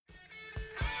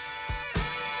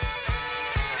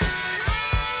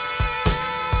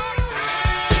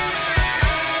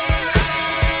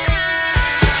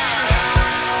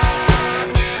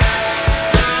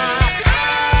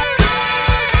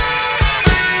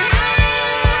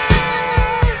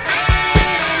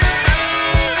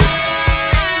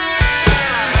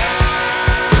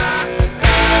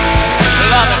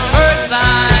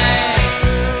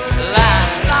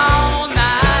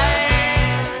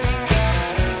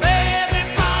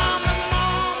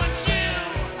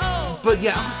But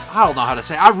yeah, I don't know how to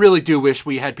say. I really do wish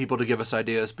we had people to give us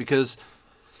ideas, because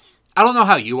I don't know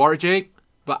how you are, Jake,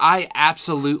 but I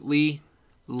absolutely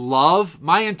love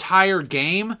my entire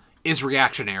game is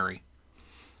reactionary.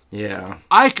 Yeah.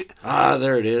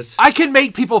 There it is. I can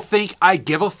make people think I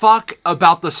give a fuck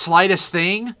about the slightest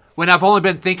thing when I've only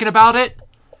been thinking about it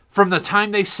from the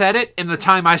time they said it and the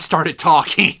time I started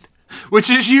talking, which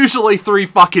is usually 3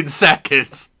 fucking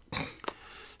seconds.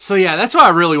 So yeah, that's why I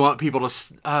really want people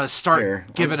to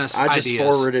start giving us ideas.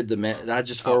 I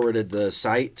just forwarded the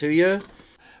site to you.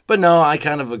 But no, I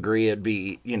kind of agree. It'd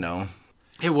be,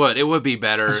 It would be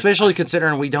better. Especially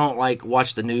considering we don't,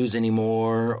 watch the news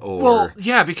anymore, or... Well,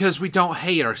 yeah, because we don't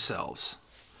hate ourselves.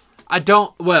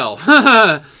 That's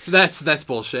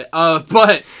bullshit.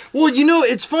 But... Well,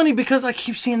 it's funny because I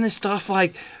keep seeing this stuff,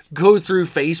 go through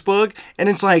Facebook, and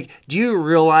it's do you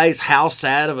realize how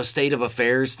sad of a state of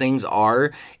affairs things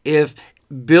are if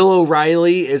Bill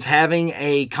O'Reilly is having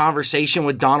a conversation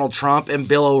with Donald Trump, and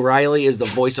Bill O'Reilly is the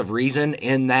voice of reason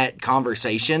in that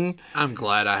conversation? I'm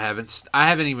glad I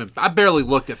barely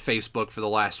looked at Facebook for the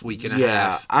last week and a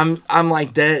half. I'm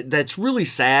like that. That's really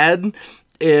sad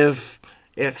if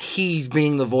he's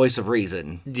being the voice of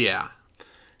reason. Yeah.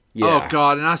 Oh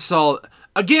God. And I saw,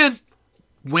 again,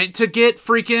 went to get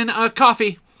freaking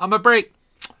coffee on my break.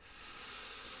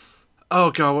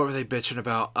 Oh God. What were they bitching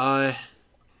about?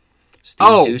 Steve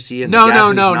Ducey and no.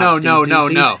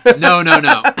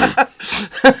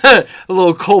 A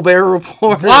little Colbert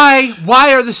Report. Why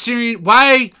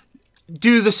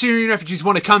do the Syrian refugees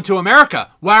want to come to America?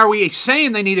 Why are we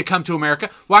saying they need to come to America?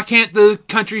 Why can't the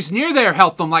countries near there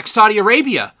help them, like Saudi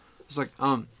Arabia? It's like,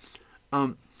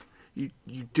 you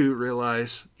do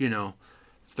realize,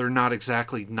 they're not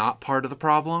exactly not part of the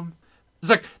problem. It's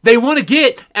like, they want to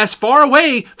get as far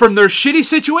away from their shitty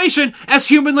situation as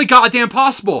humanly goddamn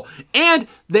possible. And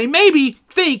they maybe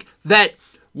think that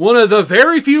one of the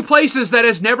very few places that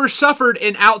has never suffered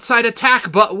an outside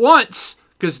attack but once,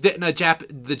 because didn't a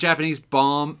Japanese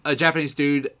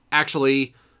dude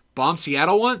actually bomb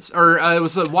Seattle once? Or it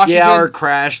was Washington? Yeah, or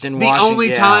crashed in Washington. The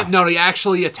only time, no, he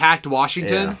actually attacked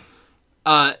Washington,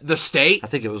 the state. I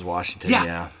think it was Washington,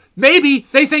 yeah. Maybe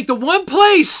they think the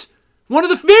one of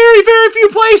the very, very few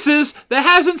places that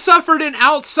hasn't suffered an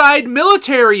outside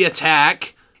military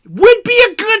attack would be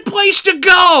a good place to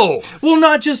go. Well,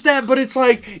 not just that, but it's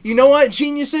like, you know what,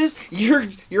 geniuses?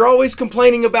 You're always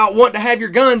complaining about wanting to have your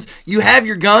guns. You have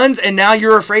your guns, and now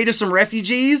you're afraid of some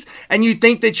refugees, and you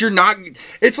think that you're not...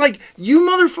 It's like, you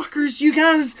motherfuckers, you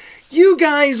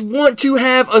guys want to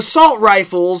have assault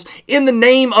rifles in the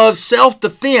name of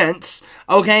self-defense,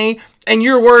 okay? And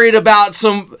you're worried about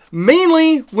some,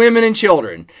 mainly women and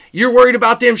children. You're worried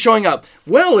about them showing up.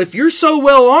 Well, if you're so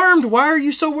well armed, why are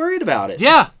you so worried about it?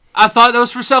 Yeah, I thought that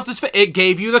was for self-defense. It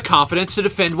gave you the confidence to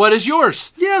defend what is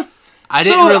yours. Yeah. I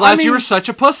didn't realize you were such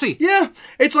a pussy. Yeah.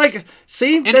 It's like,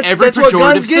 see, that's what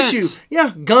guns get you.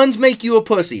 Yeah, guns make you a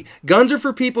pussy. Guns are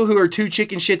for people who are too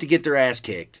chicken shit to get their ass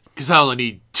kicked. Because I only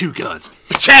need 2 guns.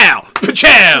 Pachow!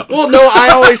 Pachow! Well, no, I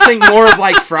always think more of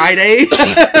like Friday.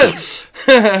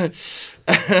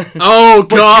 Oh,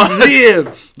 God. But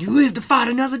you live to fight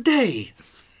another day.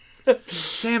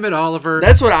 Damn it, Oliver.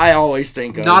 That's what I always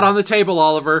think of. Not on the table,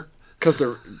 Oliver. Because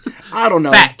I don't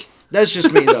know. Back. That's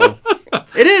just me, though.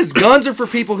 It is. Guns are for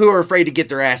people who are afraid to get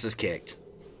their asses kicked.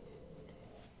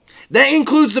 That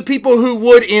includes the people who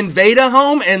would invade a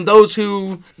home and those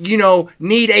who,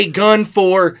 need a gun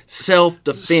for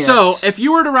self-defense. So, if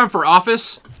you were to run for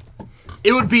office,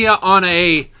 it would be on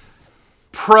a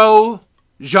pro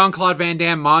Jean-Claude Van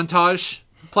Damme montage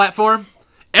platform.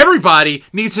 Everybody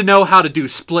needs to know how to do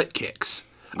split kicks.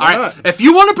 All right. If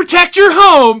you want to protect your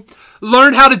home,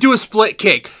 learn how to do a split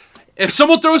kick. If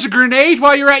someone throws a grenade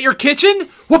while you're at your kitchen,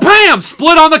 wha-bam!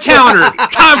 Split on the counter.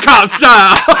 Time cop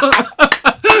style.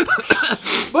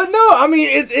 But no, I mean,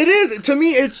 it is. To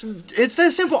me, it's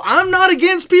that simple. I'm not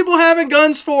against people having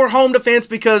guns for home defense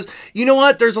because, you know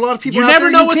what? There's a lot of people out there you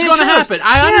never know what's going to happen.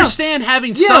 I understand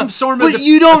having some form of... But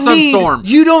you don't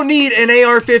need an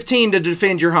AR-15 to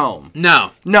defend your home.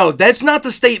 No. No, that's not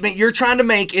the statement you're trying to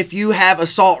make if you have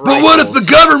assault rifles. But what if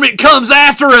the government comes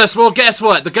after us? Well, guess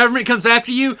what? The government comes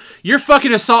after you, your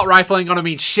fucking assault rifle ain't going to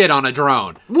mean shit on a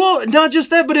drone. Well, not just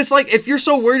that, but it's like, if you're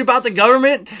so worried about the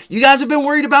government, you guys have been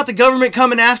worried about the government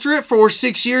coming after it for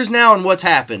 6 years now, and what's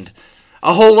happened?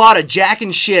 A whole lot of jack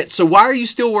and shit, so why are you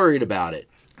still worried about it?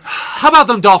 How about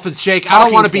them Dolphins, Jake? I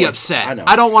don't want to be upset.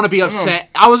 I don't want to be upset.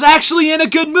 I was actually in a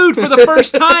good mood for the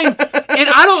first time, and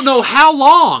I don't know how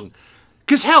long.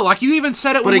 Because hell, like you even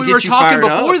said it when we were talking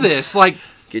before this, like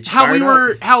how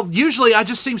usually I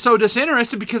just seem so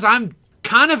disinterested because I'm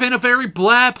kind of in a very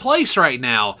blah place right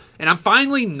now, and I'm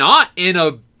finally not in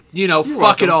a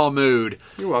fuck it all mood.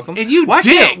 You're welcome. And you why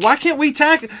dick. Why can't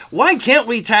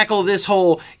we tackle this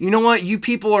whole, you know what, you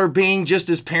people are being just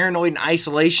as paranoid and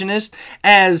isolationist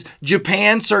as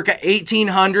Japan circa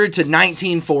 1800 to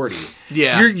 1940.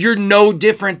 Yeah. You're no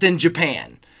different than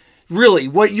Japan. Really,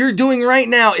 what you're doing right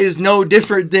now is no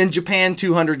different than Japan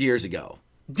 200 years ago.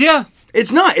 Yeah.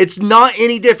 It's not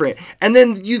any different. And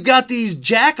then you've got these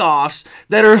jack-offs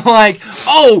that are like,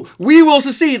 oh, we will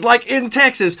secede, like in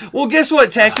Texas. Well, guess what,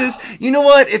 Texas? You know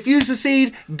what? If you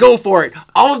secede, go for it.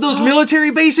 All of those military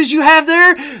bases you have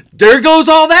there goes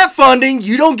all that funding.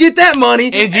 You don't get that money.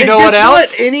 And you know what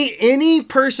else? Any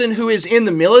person who is in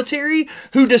the military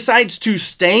who decides to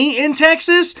stay in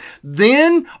Texas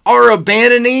then are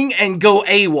abandoning and go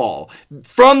AWOL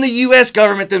from the U.S.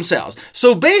 government themselves.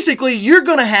 So basically, you're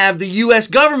going to have the U.S.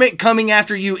 government coming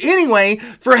after you anyway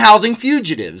for housing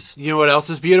fugitives. You know what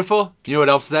else is beautiful? You know what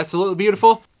else is absolutely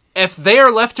beautiful? If they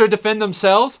are left to defend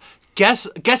themselves, guess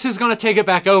who's going to take it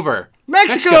back over?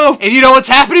 Mexico! And you know what's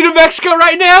happening to Mexico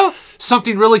right now?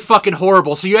 Something really fucking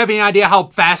horrible. So you have any idea how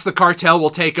fast the cartel will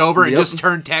take over and just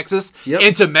turn Texas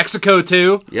into Mexico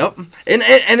too? Yep. And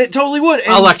it totally would.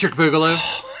 And, Electric Boogaloo.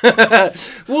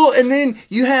 well, and then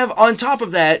you have on top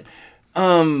of that,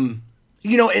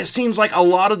 it seems like a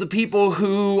lot of the people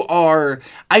who are,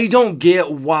 I don't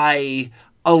get why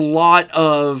a lot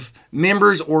of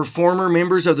members or former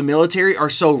members of the military are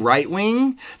so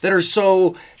right-wing, that are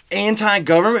so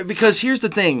anti-government, because here's the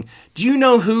thing. Do you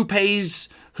know who pays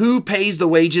the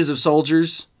wages of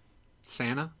soldiers?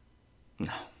 Santa?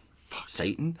 No. Fuck.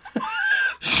 Satan?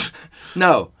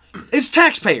 No. It's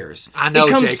taxpayers. I know,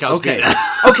 Jake. Okay.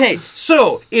 Okay.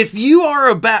 So if you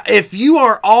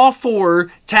are all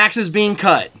for taxes being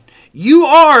cut, you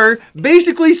are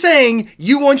basically saying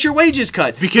you want your wages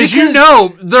cut because you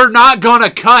know they're not going to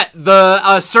cut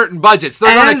the certain budgets.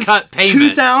 They're going to cut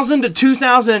payments. 2000 to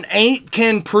 2008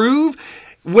 can prove.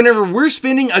 Whenever we're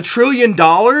spending $1 trillion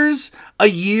a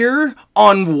year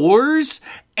on wars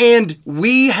and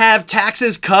we have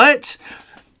taxes cut,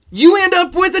 you end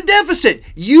up with a deficit.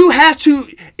 You have to.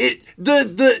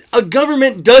 A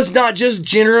government does not just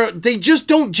generate. They just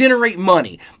don't generate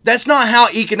money. That's not how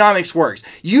economics works.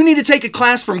 You need to take a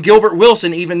class from Gilbert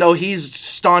Wilson, even though he's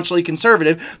staunchly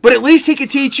conservative. But at least he could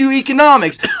teach you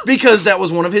economics because that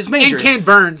was one of his majors. And Ken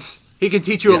Burns. He can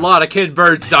teach you a lot of Ken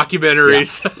Burns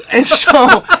documentaries. Yeah. And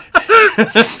so,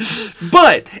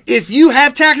 but if you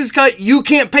have taxes cut, you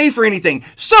can't pay for anything.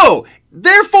 So,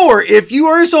 therefore, if you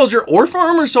are a soldier or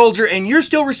former soldier and you're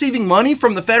still receiving money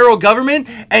from the federal government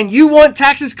and you want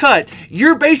taxes cut,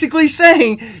 you're basically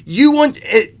saying you want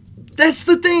it. That's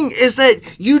the thing, is that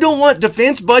you don't want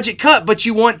defense budget cut, but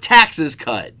you want taxes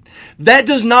cut. That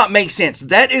does not make sense.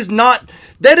 That is not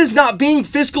being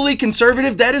fiscally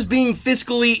conservative. That is being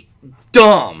fiscally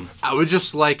dumb. I would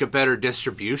just like a better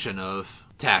distribution of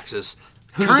taxes.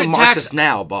 Who's the Marxist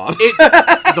now, Bob?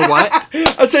 The what?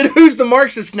 I said, who's the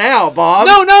Marxist now, Bob?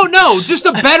 No. Just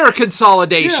a better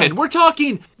consolidation. Yeah. We're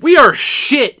talking, we are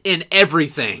shit in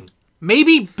everything.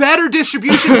 Maybe better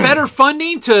distribution, better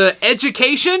funding to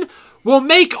education will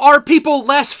make our people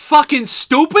less fucking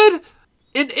stupid.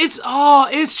 And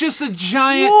it's just a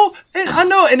giant... Well, I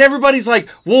know, and everybody's like,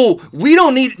 well, we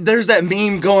don't need... There's that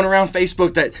meme going around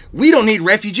Facebook that we don't need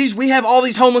refugees. We have all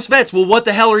these homeless vets. Well, what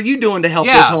the hell are you doing to help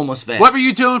those homeless vets? What were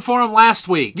you doing for them last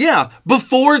week? Yeah,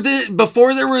 before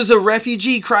there was a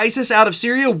refugee crisis out of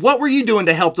Syria, what were you doing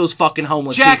to help those fucking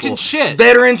homeless people? Jacking shit.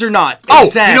 Veterans or not. Oh,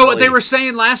 exactly. You know what they were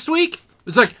saying last week?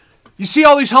 It's like, you see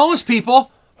all these homeless people,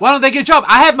 why don't they get a job?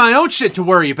 I have my own shit to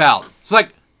worry about. It's like,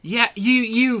 yeah,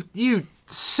 you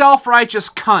self-righteous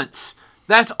cunts.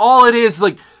 That's all it is.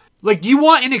 Like you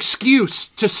want an excuse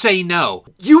to say no.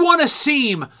 You want to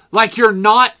seem like you're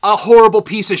not a horrible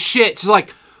piece of shit. So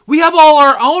like, we have all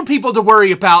our own people to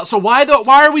worry about. So why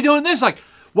are we doing this? Like,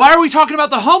 why are we talking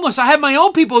about the homeless? I have my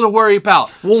own people to worry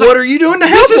about. Well, what are you doing to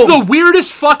help them? This is them? the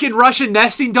weirdest fucking Russian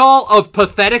nesting doll of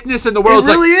patheticness in the world.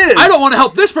 It really is. I don't want to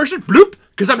help this person, bloop,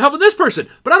 because I'm helping this person.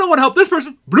 But I don't want to help this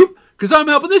person, bloop, because I'm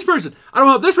helping this person. I don't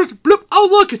help this person. Bloop. Oh,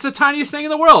 look, it's the tiniest thing in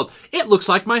the world. It looks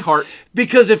like my heart.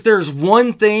 Because if there's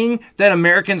one thing that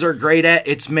Americans are great at,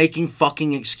 it's making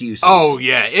fucking excuses. Oh,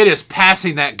 yeah. It is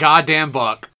passing that goddamn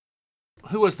buck.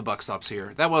 Who was the buck stops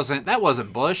here? That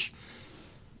wasn't Bush.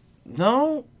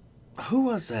 No. Who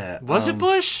was that? Was it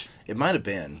Bush? It might have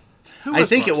been. I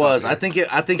think it was. I think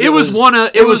it was one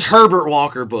of... It was Herbert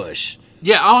Walker Bush.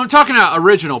 Yeah, I'm talking about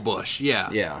original Bush. Yeah.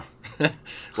 Yeah.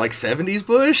 Like 70s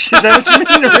Bush? Is that what you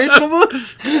mean, original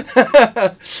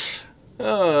Bush?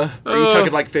 Or you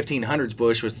talking like 1500s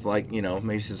Bush with like,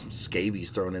 maybe some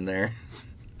scabies thrown in there.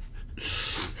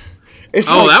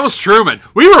 That was Truman.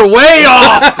 We were way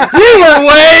off.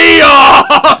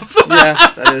 Yeah,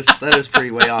 that is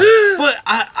pretty way off. But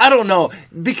I don't know,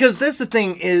 because that's the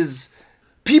thing is,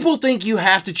 people think you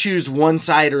have to choose one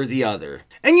side or the other,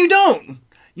 and you don't.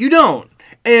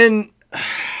 And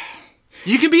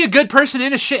you can be a good person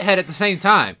and a shithead at the same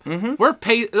time.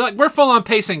 Mm-hmm. We're full on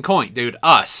pacing coin, dude.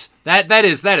 Us. That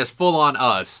is full on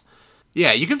us.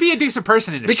 Yeah, you can be a decent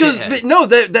person and a shithead. But no,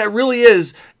 that really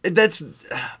is.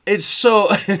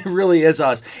 It really is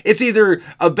us. It's either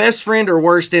a best friend or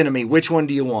worst enemy. Which one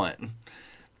do you want?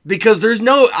 Because there's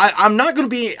no, I'm not gonna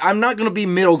be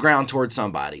middle ground towards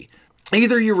somebody.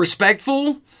 Either you're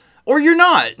respectful or you're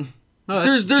not. No,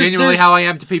 that's genuinely how I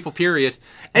am to people. Period.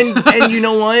 And you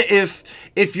know what?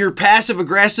 If you're passive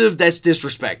aggressive, that's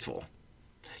disrespectful.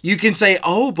 You can say,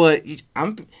 "Oh, but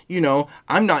I'm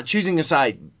not choosing a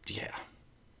side." Yeah.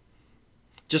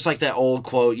 Just like that old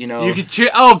quote, You can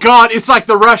oh God, it's like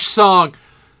the Rush song.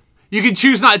 You can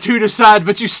choose not to decide,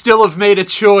 but you still have made a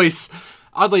choice.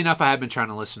 Oddly enough, I have been trying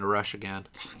to listen to Rush again.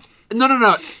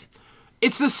 No.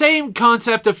 It's the same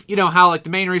concept of, how like the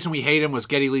main reason we hate him was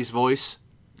Geddy Lee's voice.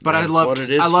 But I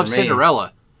love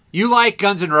Cinderella. You like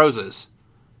Guns N' Roses.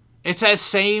 It's that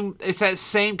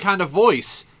same kind of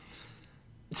voice.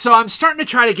 So I'm starting to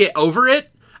try to get over it.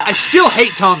 I still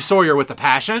hate Tom Sawyer with a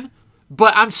passion,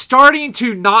 but I'm starting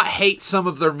to not hate some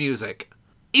of their music.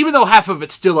 Even though half of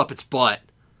it's still up its butt.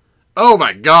 Oh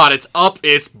my God, it's up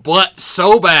its butt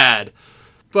so bad.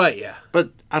 But yeah.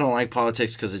 But I don't like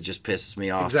politics because it just pisses me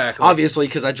off. Exactly. Obviously,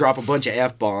 because I drop a bunch of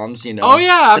F-bombs, Oh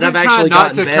yeah, I've actually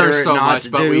not to curse so much,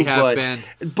 but we have been.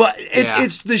 But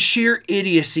it's the sheer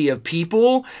idiocy of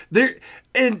people. There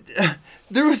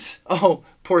was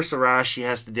poor Sarah, she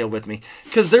has to deal with me,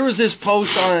 because there was this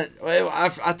post on,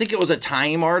 I think it was a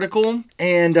Time article,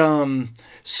 and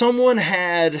someone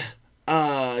had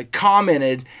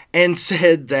commented and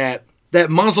said that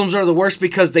Muslims are the worst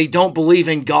because they don't believe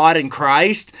in God and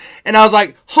Christ. And I was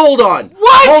like, hold on.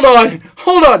 What?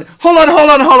 Hold on.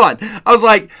 I was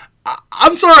like,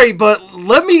 I'm sorry, but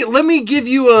let me give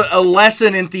you a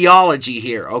lesson in theology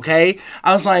here, okay?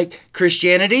 I was like,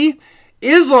 Christianity,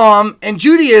 Islam, and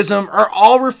Judaism are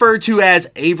all referred to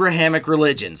as Abrahamic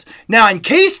religions. Now, in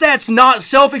case that's not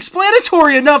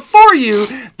self-explanatory enough for you,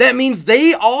 that means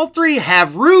they all three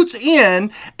have roots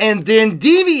in and then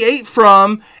deviate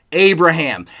from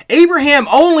Abraham. Abraham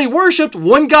only worshipped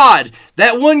one God.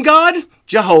 That one God,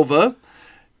 Jehovah.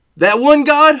 That one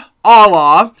God,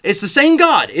 Allah. It's the same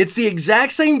God. It's the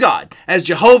exact same God as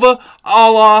Jehovah,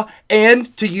 Allah,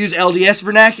 and to use LDS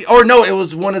vernacular. Or no, it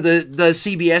was one of the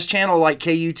CBS channel, like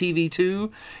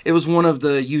KUTV2. It was one of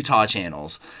the Utah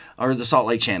channels, or the Salt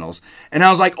Lake channels. And I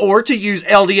was like, or to use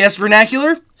LDS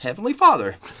vernacular, Heavenly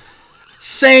Father.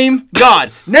 Same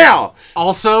God. Now,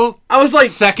 also, I was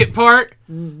like, second part,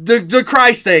 the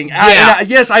Christ thing. Yeah.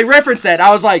 Yes, I referenced that.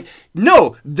 I was like,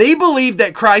 no, they believed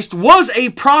that Christ was a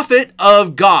prophet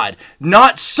of God,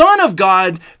 not son of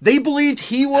God. They believed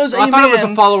he was a man. I thought it was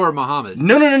a follower of Muhammad.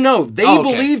 No. They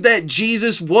believed that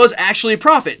Jesus was actually a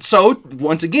prophet. So,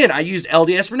 once again, I used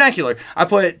LDS vernacular. I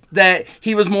put that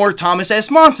he was more Thomas S.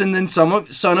 Monson than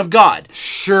son of God.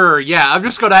 Sure, yeah. I'm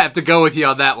just going to have to go with you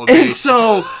on that one. And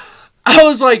so I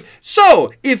was like,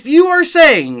 so, if you are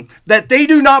saying that they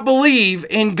do not believe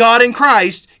in God and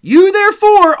Christ, you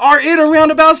therefore are in a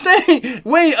roundabout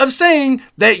way of saying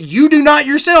that you do not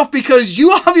yourself, because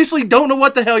you obviously don't know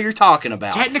what the hell you're talking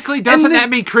about. Technically, doesn't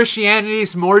that mean Christianity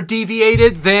is more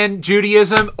deviated than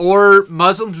Judaism or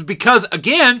Muslims? Because,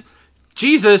 again,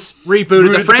 Jesus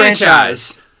rebooted the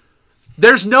franchise.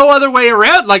 There's no other way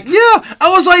around. Like, yeah, I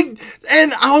was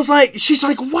like, she's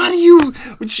like, why do you?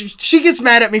 She gets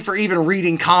mad at me for even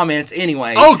reading comments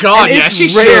anyway. Oh God, yeah, she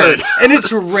should. And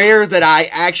it's rare that I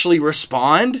actually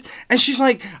respond. And she's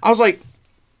like, I was like,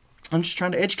 I'm just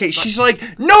trying to educate. She's like,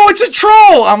 no, it's a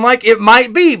troll. I'm like, it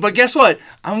might be, but guess what?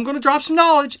 I'm gonna drop some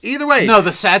knowledge either way. No,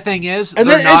 the sad thing is, and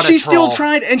she still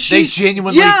tried, and they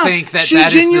genuinely think that she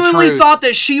that genuinely is the truth. thought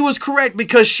that she was correct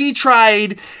because she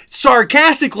tried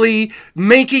sarcastically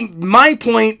making my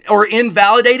point or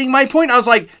invalidating my point. I was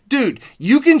like, dude,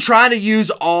 you can try to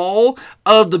use all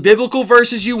of the biblical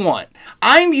verses you want.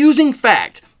 I'm using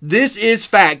fact. This is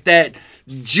fact that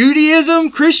Judaism,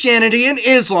 Christianity, and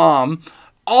Islam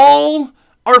all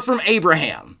are from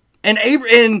Abraham. And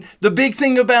the big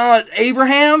thing about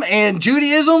Abraham and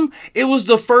Judaism, it was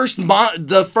the first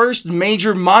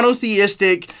major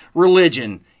monotheistic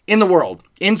religion in the world,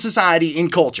 in society, in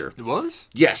culture. It was?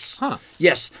 Yes. Huh.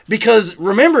 Yes. Because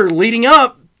remember, leading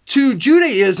up to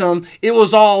Judaism, it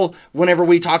was all, whenever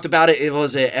we talked about it, it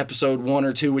was at episode 1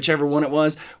 or 2, whichever one it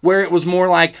was, where it was more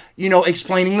like,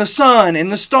 explaining the sun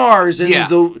and the stars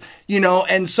and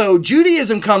and so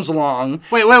Judaism comes along.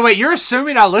 Wait, you're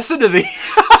assuming I listen to these?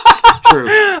 True.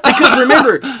 Because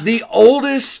remember,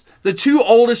 the two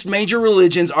oldest major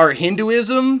religions are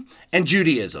Hinduism and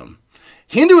Judaism.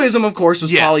 Hinduism, of course,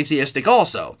 was polytheistic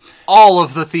also. All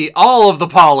of the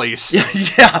polys.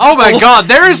 Yeah. Oh my God,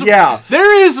 there is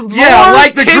more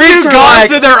like the Greeks are gods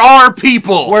than there are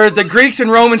people. Where the Greeks and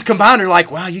Romans combined are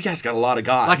like, wow, you guys got a lot of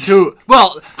gods.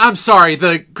 Well, I'm sorry,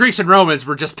 the Greeks and Romans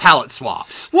were just palette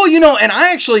swaps. Well, and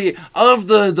I actually, of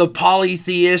the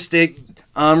polytheistic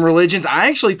religions, I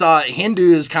actually thought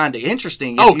Hindu is kind of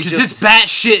interesting. Because it's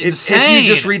batshit insane. If you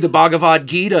just read the Bhagavad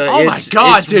Gita, it's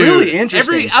dude. Really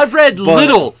interesting. I've read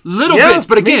little bits,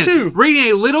 but again, me too.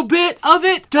 Reading a little bit of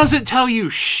it doesn't tell you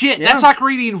shit. Yeah. That's like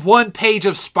reading one page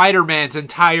of Spider-Man's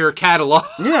entire catalog.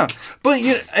 Yeah, but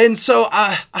and so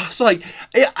I was like,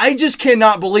 I just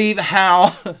cannot believe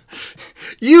how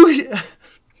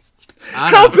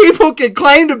how people can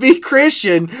claim to be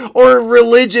Christian or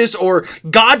religious or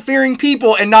God-fearing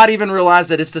people and not even realize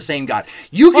that it's the same God.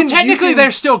 Technically,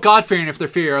 they're still God-fearing if they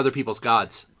fear other people's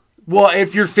gods. Well,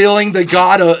 if you're feeling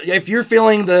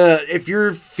fearing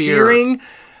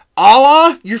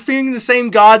Allah, you're fearing the same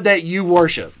God that you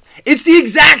worship. It's the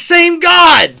exact same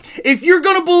God. If you're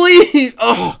gonna believe,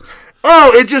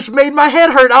 it just made my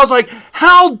head hurt. I was like,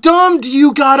 how dumb do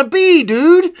you gotta be,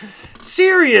 dude?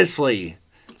 Seriously.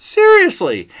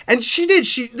 And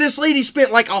this lady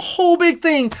spent like a whole big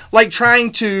thing like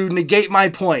trying to negate my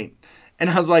point.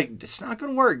 And I was like, it's not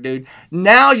going to work, dude.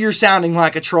 Now you're sounding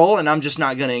like a troll and I'm just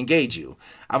not going to engage you.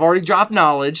 I've already dropped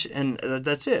knowledge and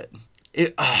that's it.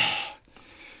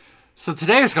 So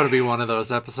today is going to be one of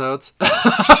those episodes.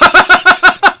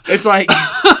 It's like,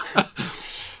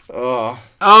 oh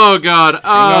God.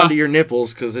 Hang on to your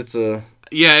nipples because it's a...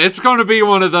 Yeah, it's going to be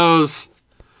one of those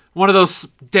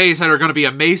days that are going to be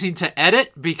amazing to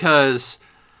edit because,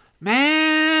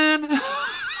 man.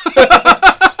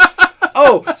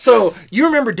 Oh, so you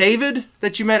remember David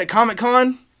that you met at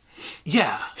Comic-Con?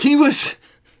 Yeah. He was...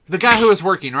 The guy who was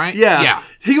working, right? Yeah.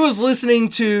 He was listening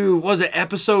to, was it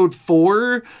episode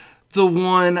 4? The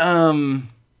one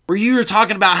where you were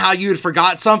talking about how you had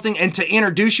forgot something, and to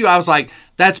introduce you, I was like,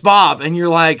 that's Bob. And you're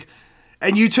like...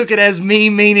 And you took it as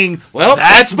me meaning, well,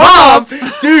 that's Bob.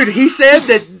 Dude, he said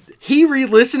that he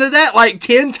re-listened to that like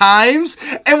 10 times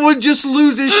and would just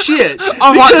lose his shit.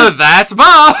 That's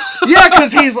Bob. Yeah,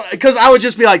 because I would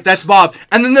just be like, that's Bob.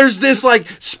 And then there's this like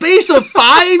space of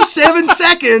 5-7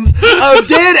 seconds of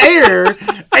dead air.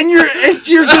 And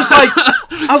you're just like,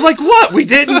 I was like, what? We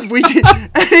did.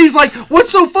 And he's like,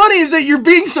 what's so funny is that you're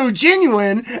being so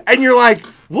genuine. And you're like,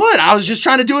 what? I was just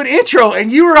trying to do an intro and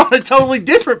you were on a totally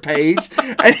different page.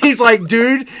 And he's like,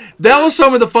 dude, that was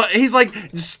some of the fun. He's like,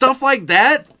 stuff like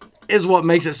that is what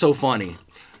makes it so funny.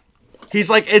 He's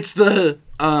like, it's the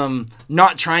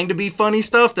not trying to be funny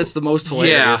stuff that's the most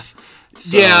hilarious. Yeah,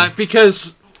 so. Yeah,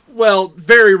 because, well,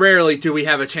 very rarely do we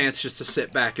have a chance just to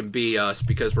sit back and be us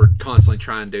because we're constantly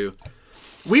trying to...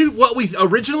 What we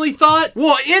originally thought?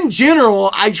 Well, in general,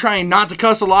 I try not to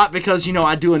cuss a lot because,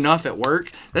 I do enough at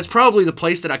work. That's probably the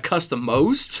place that I cuss the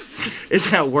most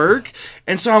is at work.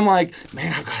 And so I'm like,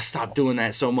 man, I've got to stop doing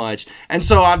that so much. And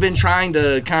so I've been trying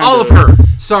to kind of... Oliver.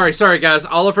 Sorry, guys.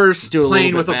 Oliver's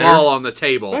playing with a ball on the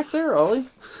table. It's back there, Ollie.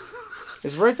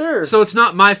 It's right there. So it's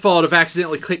not my fault of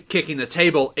accidentally kicking the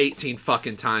table 18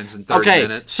 fucking times in 30 minutes.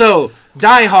 Okay, so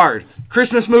Die Hard.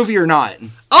 Christmas movie or not?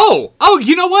 Oh,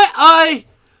 you know what?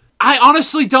 I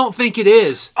honestly don't think it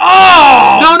is.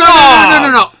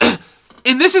 Oh! No.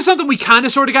 And this is something we kind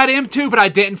of sort of got into, but I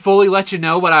didn't fully let you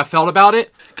know what I felt about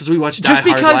it. Because we watched Die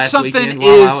Hard last weekend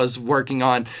while I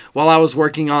was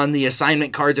working on the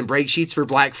assignment cards and break sheets for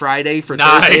Black Friday for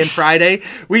Thursday and Friday.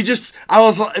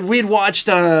 We'd watched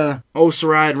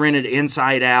Sarai had rented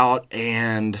Inside Out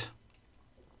and...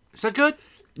 Is that good?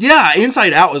 Yeah,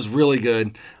 Inside Out was really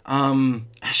good.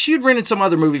 She had rented some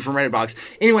other movie from Redbox.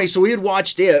 Anyway, so we had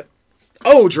watched it.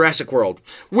 Oh, Jurassic World,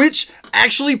 which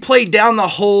actually played down the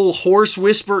whole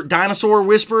dinosaur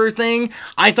whisperer thing.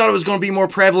 I thought it was going to be more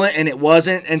prevalent, and it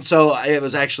wasn't, and so it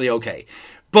was actually okay.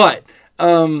 But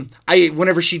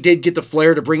whenever she did get the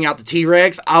flair to bring out the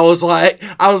T-Rex, I was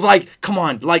like, come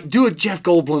on, like do a Jeff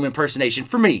Goldblum impersonation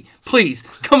for me, please,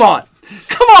 come on.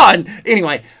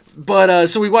 Anyway. But,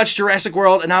 so we watched Jurassic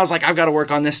World, and I was like, I've got to work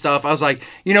on this stuff. I was like,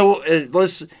 you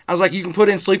can put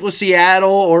in Sleepless Seattle,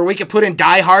 or we could put in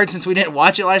Die Hard since we didn't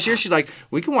watch it last year. She's like,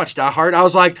 we can watch Die Hard. I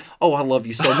was like, oh, I love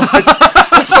you so much.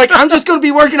 It's like, I'm just going to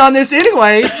be working on this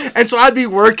anyway. And so I'd be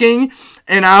working,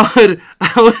 and I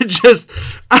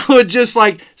would just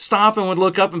like stop and would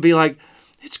look up and be like,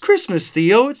 "It's Christmas,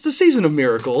 Theo. It's the season of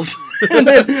miracles." And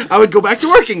then I would go back to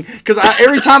working because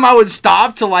every time I would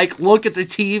stop to like look at the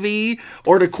TV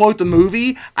or to quote the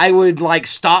movie, I would like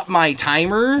stop my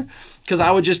timer because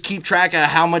I would just keep track of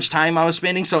how much time I was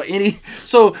spending. So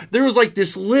there was like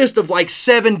this list of like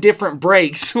 7 different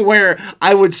breaks where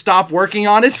I would stop working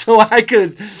on it so I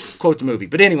could quote the movie.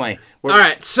 But anyway, all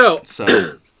right. So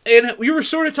and we were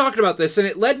sort of talking about this, and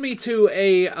it led me to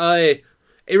a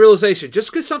realization.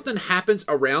 Just because something happens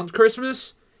around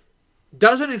Christmas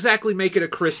doesn't exactly make it a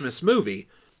Christmas movie.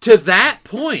 To that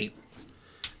point,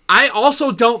 I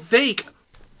also don't think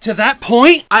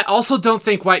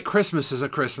White Christmas is a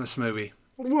Christmas movie.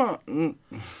 What?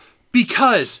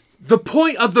 Because the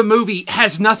point of the movie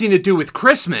has nothing to do with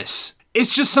Christmas.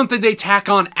 It's just something they tack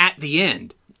on at the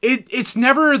end. It's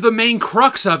never the main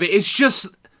crux of it. It's just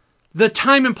the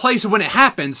time and place of when it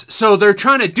happens. So they're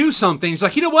trying to do something. It's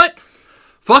like, you know what?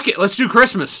 Fuck it, let's do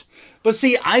Christmas. But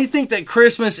see, I think that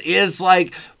Christmas is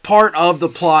like part of the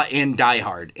plot in Die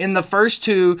Hard. In the first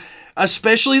 2,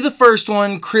 especially the first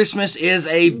one, Christmas is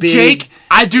a big... Jake,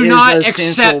 I do not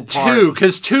accept 2,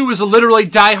 because 2 is literally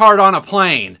Die Hard on a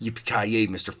plane. Yippee-ki-yay,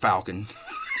 Mr. Falcon.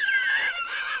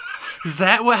 Is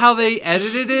that how they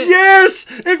edited it? Yes!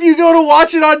 If you go to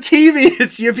watch it on TV,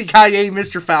 it's Yippee-ki-yay,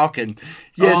 Mr. Falcon.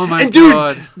 Yes. Oh my and dude,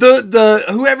 God. the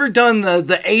whoever done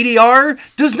the ADR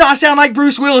does not sound like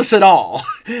Bruce Willis at all.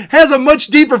 Has a much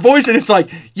deeper voice, and it's like,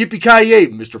 yippee-ki-yay,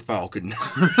 Mr. Falcon.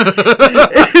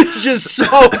 It's just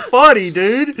so funny,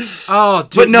 dude. Oh,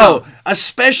 dude. But no,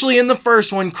 especially in the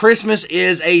first one, Christmas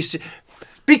is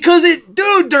because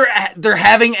they're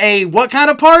having a what kind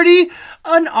of party?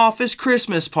 An office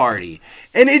Christmas party.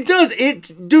 And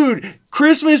dude,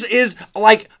 Christmas is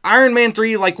like Iron Man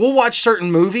 3, like we'll watch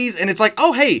certain movies and it's like,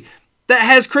 oh hey, that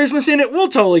has Christmas in it, we'll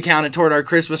totally count it toward our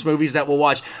Christmas movies that we'll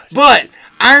watch. But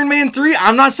Iron Man 3,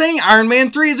 I'm not saying Iron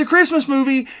Man 3 is a Christmas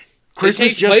movie.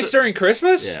 Christmas takes place during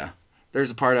Christmas? Yeah.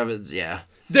 There's a part of it, yeah.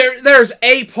 There's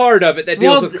a part of it that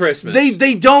deals with Christmas.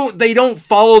 They don't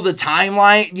follow the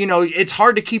timeline. You know, it's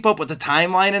hard to keep up with the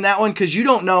timeline in that one because you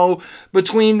don't know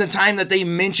between the time that they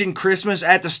mention Christmas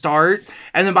at the start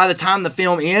and then by the time the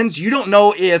film ends, you don't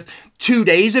know if 2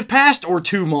 days have passed or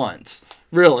 2 months.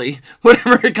 Really,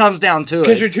 whatever it comes down to it.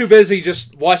 Because you're too busy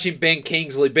just watching Ben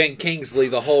Kingsley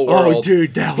the whole world. Oh,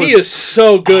 dude, he is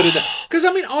so good at that. Because,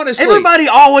 I mean, honestly... Everybody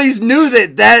always knew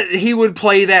that he would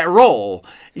play that role.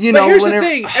 You know, here's the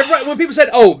thing. When people said,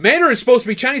 oh, Mandarin's supposed to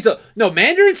be Chinese... No,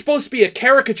 Mandarin's supposed to be a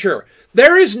caricature.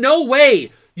 There is no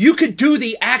way you could do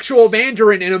the actual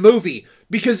Mandarin in a movie...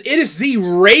 Because it is the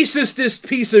racistest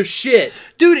piece of shit.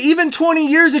 Dude, even 20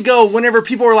 years ago, whenever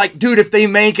people were like, dude, if they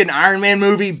make an Iron Man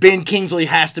movie, Ben Kingsley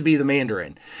has to be the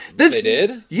Mandarin. They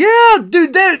did? Yeah,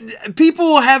 dude,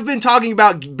 people have been talking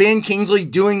about Ben Kingsley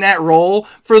doing that role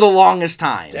for the longest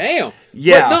time. Damn.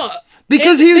 Yeah. But no,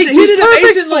 because he's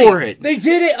perfect for it. They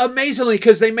did it amazingly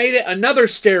because they made it another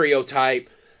stereotype,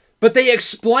 but they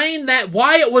explained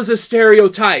why it was a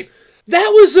stereotype.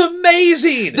 That was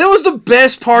amazing. That was the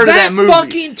best part of that movie. That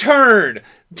fucking turn.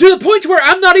 To the point where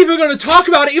I'm not even going to talk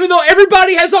about it, even though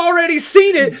everybody has already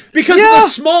seen it because of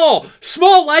the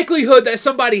small likelihood that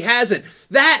somebody hasn't.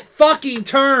 That fucking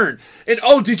turn.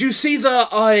 And did you see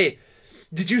the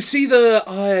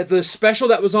special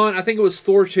that was on? I think it was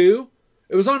Thor 2.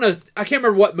 It was on I can't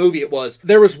remember what movie it was.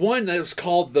 There was one that was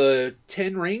called the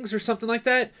 10 Rings or something like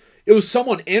that. It was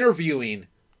someone interviewing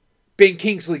Ben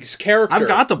Kingsley's character. I've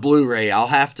got the Blu-ray. I'll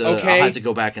have to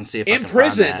go back and see if I can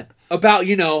find that. About,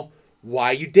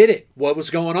 why you did it. What was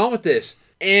going on with this.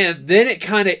 And then it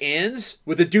kind of ends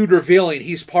with the dude revealing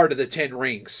he's part of the 10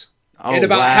 Rings. And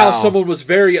about how someone was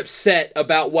very upset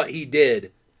about what he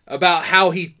did. About how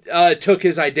he took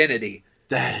his identity.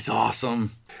 That is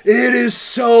awesome. It is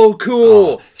so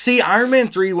cool. See, Iron Man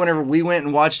 3, whenever we went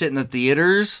and watched it in the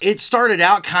theaters, it started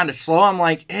out kind of slow. I'm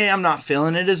like, hey, I'm not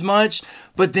feeling it as much.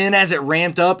 But then as it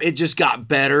ramped up, it just got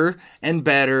better and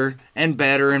better and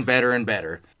better and better and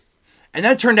better. And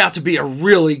that turned out to be a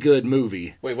really good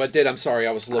movie. Wait, what did? I'm sorry,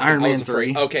 I was looking. Iron Man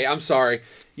 3. Okay, I'm sorry.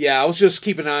 Yeah, I was just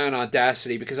keeping an eye on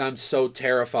Audacity because I'm so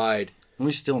terrified.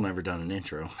 We still never done an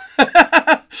intro. Damn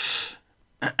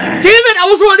it! I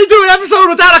was wanting to do an episode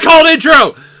without a cold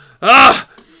intro!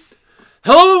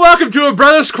 Hello and welcome to a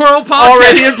Brother Squirrel podcast.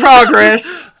 Already in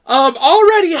progress.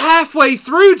 Already halfway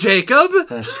through, Jacob.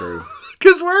 That's true.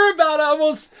 Because we're about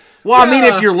almost Well, I mean,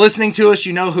 if you're listening to us,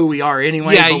 you know who we are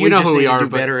anyway. Yeah, but you know just who we need to are, do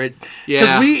but- better at.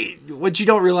 Yeah. Because what you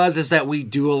don't realize is that we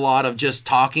do a lot of just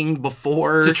talking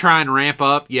before. To try and ramp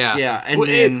up, yeah. Yeah,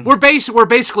 and we're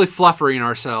basically fluffering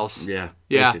ourselves. Yeah,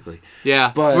 Yeah. basically.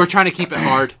 Yeah, But- we're trying to keep it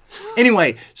hard.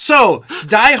 Anyway, so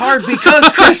Die Hard because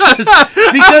Christmas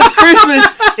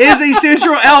is a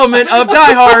central element of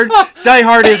Die Hard. Die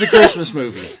Hard is a Christmas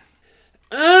movie.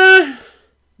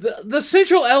 The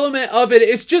central element of it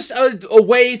is just a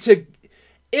way to...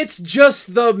 It's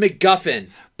just the MacGuffin.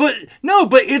 But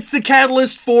it's the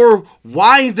catalyst for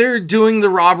why they're doing the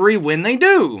robbery when they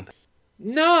do.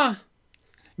 Nah.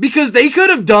 Because they could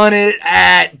have done it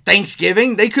at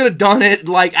Thanksgiving. They could have done it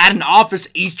like at an office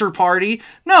Easter party.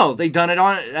 No, they done it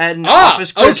at an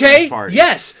office Christmas party.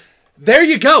 Yes. There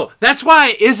you go. That's why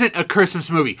it isn't a Christmas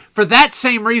movie. For that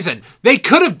same reason. They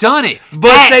could have done it.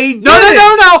 But they didn't.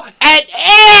 No. At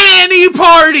any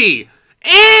party.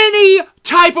 Any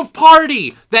type of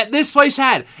party that this place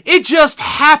had. It just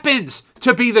happens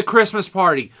to be the Christmas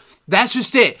party. That's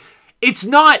just it. It's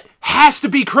not has to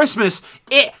be Christmas.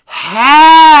 It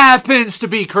happens to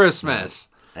be Christmas.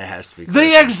 It has to be Christmas.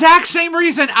 The exact same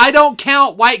reason I don't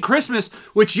count White Christmas,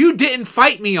 which you didn't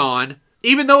fight me on,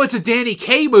 even though it's a Danny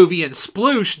Kaye movie and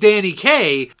sploosh Danny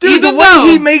Kaye. Dude, the way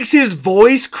he makes his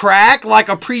voice crack like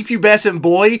a prepubescent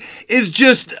boy is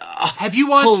just have you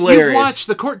watched? hilarious. You've watched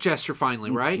The Court Jester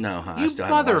finally, right? No, I you still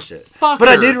haven't watched it. Motherfucker. But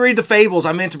I did read the Fables.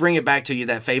 I meant to bring it back to you,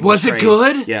 that Fables Was it trade.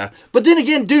 good? Yeah. But then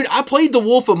again, dude, I played The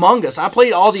Wolf Among Us. I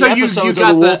played all the episodes of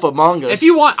The Wolf Among Us. If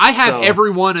you want, I have every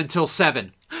one until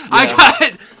 7. Yeah.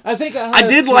 I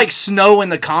did like Snow in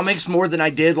the comics more than I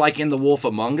did like in The Wolf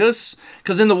Among Us.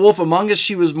 Because in The Wolf Among Us,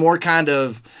 she was more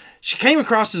she came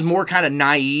across as more kind of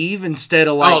naive instead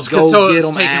of like get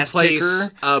them ass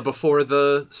kicker. Before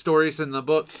the stories in the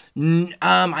book.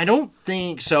 I don't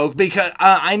think so because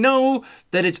I know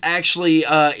that it's actually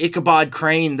Ichabod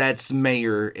Crane that's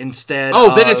mayor instead.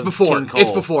 Oh, then it's before. King Cole.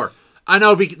 It's before. I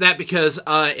know that because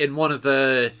in one of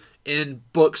in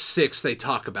book 6 they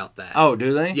talk about that. Oh,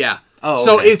 do they? Yeah. Oh,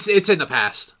 so okay. it's in the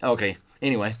past. Okay.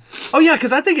 Anyway. Oh, yeah,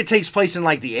 because I think it takes place in,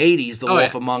 like, the 80s, The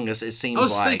Wolf yeah. Among Us, it seems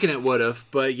like. I was thinking it would have,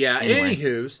 but yeah, Anyway.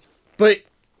 anywho's. But,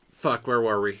 fuck, where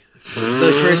were we?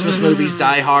 The Christmas movies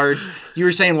Die Hard. You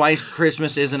were saying White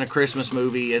Christmas isn't a Christmas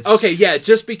movie. It's Okay, yeah,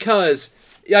 just because,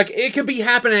 like, it could be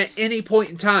happening at any point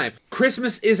in time.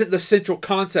 Christmas isn't the central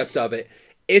concept of it.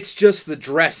 It's just the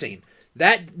dressing.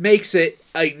 That makes it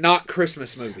a not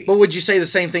Christmas movie. But would you say the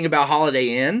same thing about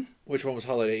Holiday Inn? Which one was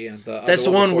Holiday Inn? That's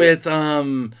the one with,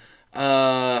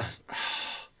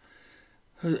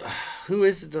 who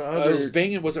is the other? It was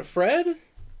Bing, was it Fred?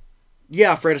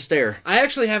 Yeah, Fred Astaire. I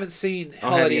actually haven't seen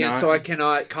have Holiday you Inn, not? so I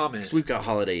cannot comment. So we've got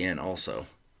Holiday Inn also.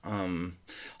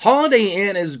 Holiday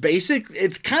Inn is basic.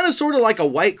 It's kind of sort of like a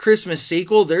White Christmas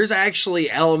sequel. There's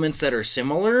actually elements that are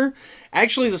similar.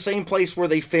 Actually, the same place where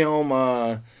they film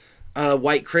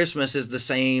White Christmas is the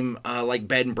same like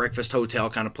bed and breakfast hotel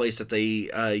kind of place that they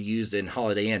used in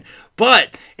Holiday Inn.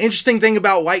 But interesting thing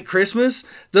about White Christmas,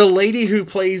 the lady who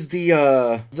plays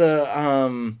the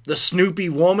Snoopy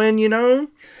woman, you know,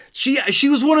 she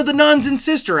was one of the nuns in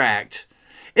Sister Act.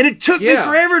 And it took me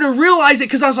forever to realize it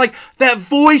because I was like, that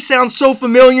voice sounds so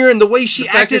familiar, and the way she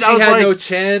acted, I was like, no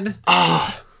chin.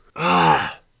 I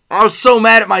was so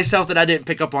mad at myself that I didn't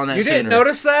pick up on that. You sooner. didn't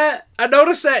notice that? I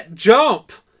noticed that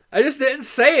jump. I just didn't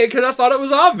say it because I thought it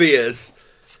was obvious.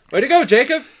 Way to go,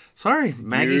 Jacob. Sorry,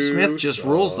 Maggie Smith just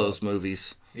rules those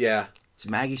movies. Yeah. It's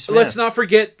Maggie Smith. Let's not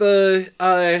forget the,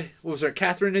 what was her,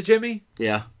 Catherine and Jimmy?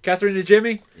 Yeah. Catherine and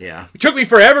Jimmy? Yeah. It took me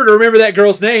forever to remember that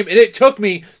girl's name, and it took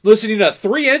me listening to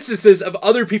 3 instances of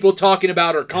other people talking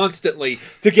about her constantly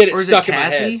to get it stuck in my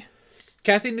head.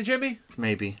 Kathy and Jimmy?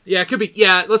 Maybe. Yeah, it could be.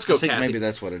 Yeah, let's go I think Kathy. maybe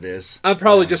that's what it is. I'm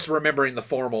probably just remembering the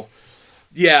formal.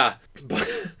 Yeah.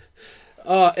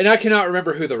 And I cannot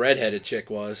remember who the redheaded chick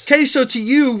was. Okay, so to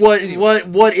you, what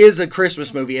is a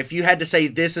Christmas movie? If you had to say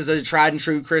this is a tried and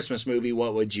true Christmas movie,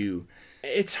 what would you?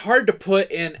 It's hard to put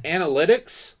in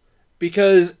analytics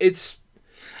because it's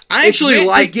meant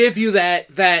to give you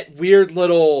that weird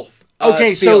little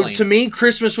okay, feeling. so to me,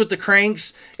 Christmas with the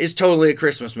Cranks is totally a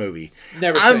Christmas movie.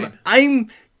 Never seen. I'm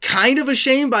kind of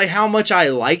ashamed by how much I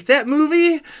like that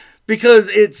movie. Because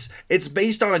it's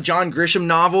based on a John Grisham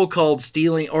novel called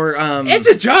Stealing or It's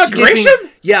a John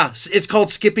Grisham? Yeah, it's called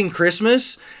Skipping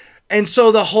Christmas. And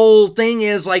so the whole thing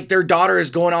is like their daughter is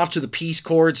going off to the Peace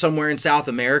Corps somewhere in South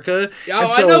America.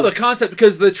 Oh, I know the concept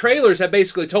because the trailers have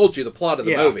basically told you the plot of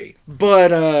the movie.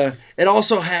 But it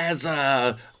also has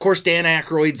of course Dan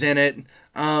Aykroyd's in it.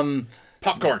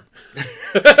 Popcorn.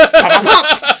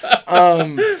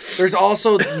 There's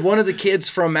also one of the kids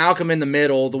from Malcolm in the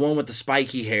Middle, the one with the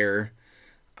spiky hair.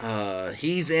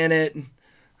 He's in it.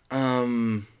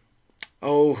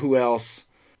 Who else?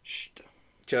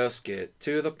 Just get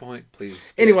to the point,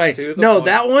 please. Anyway, no,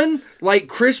 that one, like,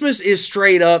 Christmas is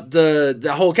straight up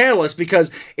the whole catalyst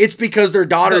because their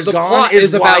daughter's gone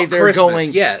is why they're Christmas,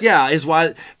 going. yes. Yeah, is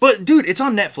why. But, dude, it's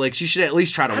on Netflix. You should at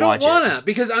least try to watch it. I don't want to,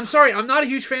 because I'm sorry, I'm not a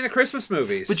huge fan of Christmas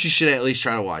movies. But you should at least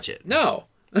try to watch it. No.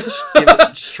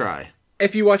 Just try.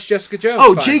 If you watch Jessica Jones.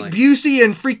 Oh, finally. Jake Busey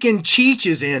and freaking Cheech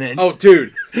is in it. Oh,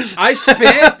 dude. I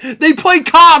spent... They play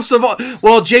cops.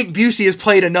 Well, Jake Busey has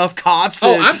played enough cops.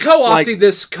 I'm co-opting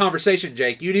this conversation,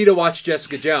 Jake. You need to watch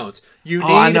Jessica Jones. You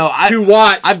need to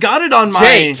watch... I've got it on my...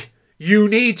 Jake, you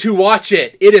need to watch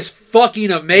it. It is fucking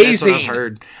amazing. That's what I've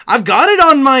heard. I've got it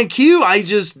on my queue.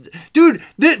 Dude,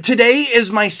 today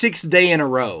is my 6th day in a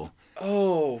row.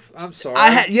 Oh, I'm sorry.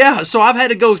 So I've had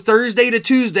to go Thursday to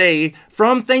Tuesday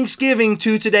from Thanksgiving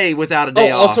to today without a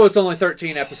day off. Also, it's only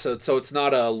 13 episodes, so it's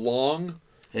not a long.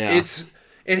 Yeah.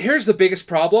 And here's the biggest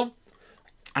problem.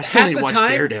 I still need to watch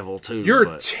Daredevil too.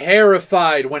 You're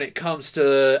terrified when it comes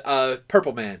to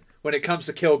Purple Man, when it comes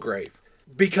to Kilgrave,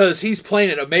 because he's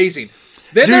playing it amazing.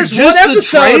 Then Dude, there's just one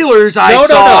episode, the trailers I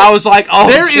saw, I was like, oh,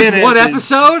 there is one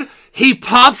episode. He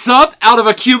pops up out of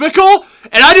a cubicle,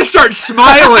 and I just start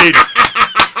smiling.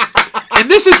 And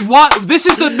this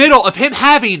is the middle of him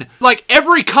having, like,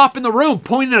 every cop in the room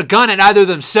pointing a gun at either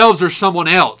themselves or someone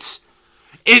else.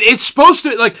 It's supposed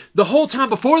to, like, the whole time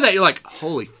before that, you're like,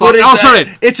 holy fuck.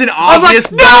 It's an obvious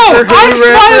no, I'm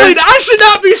smiling. I should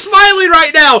not be smiling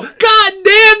right now. God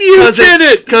damn you,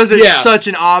 Tenet. Because it's such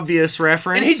an obvious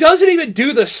reference. And he doesn't even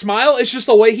do the smile. It's just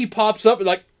the way he pops up and,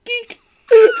 like, geek.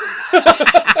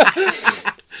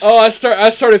 I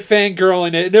started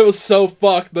fangirling it, and it was so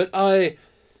fucked, but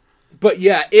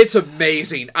yeah, it's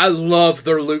amazing. I love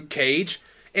their Luke Cage,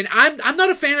 and I'm not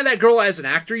a fan of that girl as an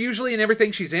actor usually, and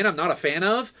everything she's in I'm not a fan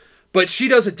of, but she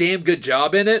does a damn good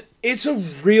job in it. It's a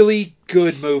really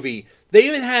good movie. They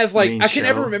even have, like, I can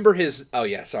never remember his... Oh,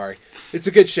 yeah, sorry. It's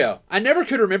a good show. I never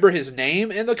could remember his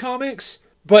name in the comics,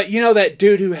 but you know that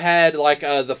dude who had, like,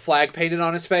 the flag painted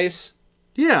on his face?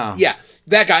 Yeah. Yeah,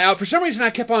 that guy. For some reason, I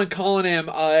kept on calling him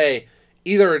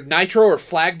either Nitro or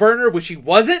Flag Burner, which he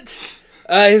wasn't.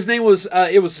 His name was,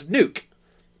 it was Nuke.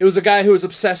 It was a guy who was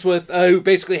obsessed with, who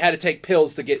basically had to take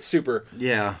pills to get super.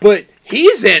 Yeah. But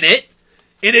he's in it,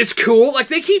 and it's cool. Like,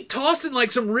 they keep tossing,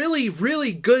 like, some really,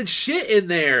 really good shit in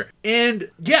there. And,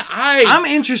 yeah, I'm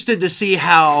interested to see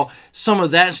how some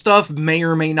of that stuff may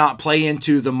or may not play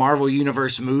into the Marvel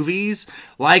Universe movies,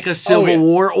 like a Civil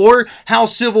War, or how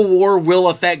Civil War will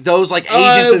affect those, like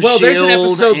Agents of S.H.I.E.L.D. There's an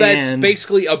episode that's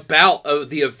basically about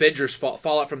the Avengers,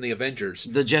 fallout from the Avengers.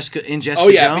 Jessica Jones?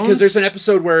 Because there's an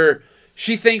episode where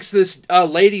she thinks this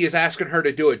lady is asking her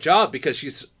to do a job because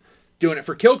she's doing it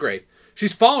for Kilgrave.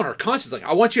 She's following her constantly.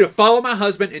 I want you to follow my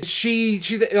husband, and she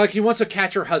like, he wants to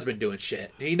catch her husband doing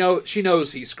shit. She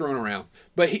knows he's screwing around,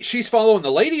 but she's following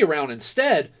the lady around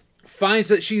instead. Finds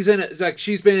that she's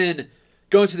been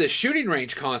going to this shooting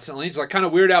range constantly. She's like kind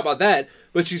of weirded out about that,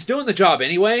 but she's doing the job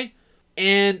anyway,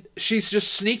 and she's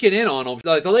just sneaking in on him.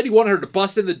 Like, the lady wanted her to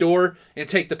bust in the door and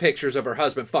take the pictures of her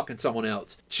husband fucking someone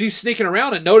else. She's sneaking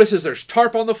around and notices there's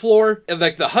tarp on the floor, and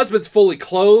like the husband's fully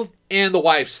clothed and the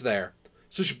wife's there.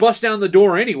 So she busts down the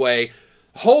door anyway.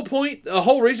 The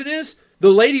whole reason is the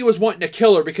lady was wanting to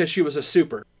kill her because she was a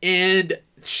super. And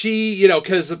she,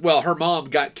 because, her mom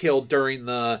got killed during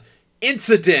the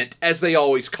incident, as they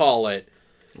always call it.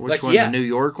 Which one? The New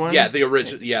York one? Yeah, the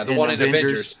original. Yeah, the one in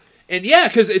Avengers. And yeah,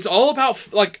 because it's all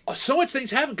about, like, so much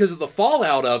things happen because of the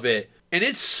fallout of it. And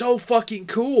it's so fucking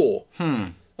cool.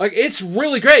 Like, it's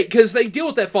really great because they deal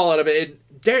with that fallout of it.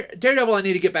 And Daredevil I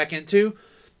need to get back into.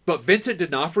 But Vincent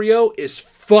D'Onofrio is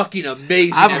fucking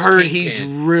amazing. I've heard he's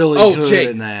really good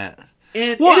in that.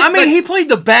 And he played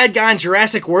the bad guy in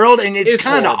Jurassic World, and it's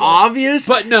kind of obvious.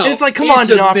 But no, and it's like, come on,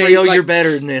 D'Onofrio, you're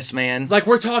better than this, man. Like,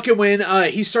 we're talking when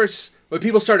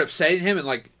people start upsetting him and,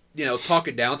 like,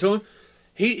 talking down to him,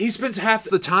 he spends half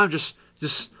the time just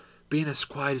being as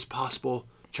quiet as possible,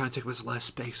 trying to take up as less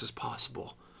space as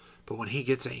possible. But when he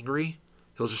gets angry,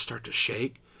 he'll just start to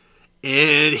shake.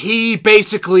 And he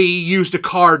basically used a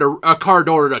car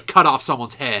door to cut off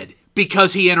someone's head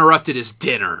because he interrupted his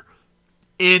dinner.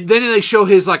 And then they show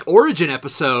his, like, origin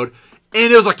episode,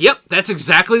 and it was like, yep, that's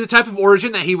exactly the type of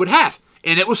origin that he would have.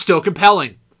 And it was still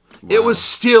compelling. Wow. It was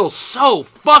still so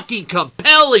fucking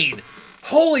compelling.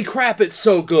 Holy crap, it's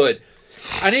so good.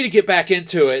 I need to get back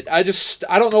into it. I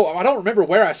don't know. I don't remember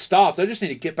where I stopped. I just need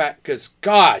to get back because,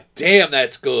 god damn,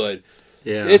 that's good.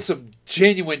 Yeah. It's some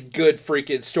genuine good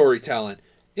freaking storytelling.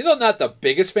 You know, I'm not the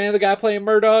biggest fan of the guy playing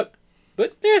Murdoch,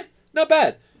 but not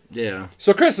bad. Yeah.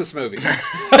 So Christmas movies.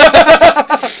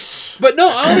 But no,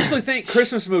 I honestly think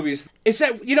Christmas movies, it's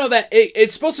that, you know, that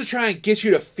it's supposed to try and get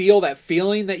you to feel that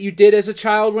feeling that you did as a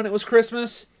child when it was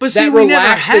Christmas. But see, we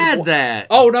never had that.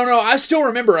 Oh, no. I still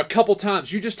remember a couple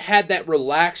times. You just had that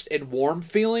relaxed and warm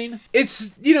feeling.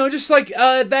 It's, you know, just like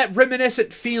that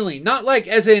reminiscent feeling. Not like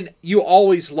as in you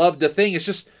always loved the thing. It's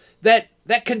just that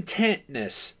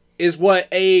contentness is what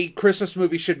a Christmas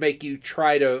movie should make you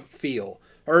try to feel.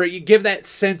 Or you give that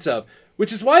sense of.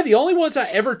 Which is why the only ones I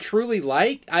ever truly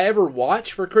I ever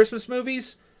watch for Christmas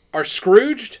movies are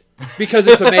Scrooged, because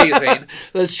it's amazing.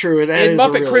 That's true. That and is Muppet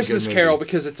a really Christmas good Carol, movie.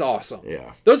 because it's awesome.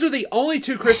 Yeah. Those are the only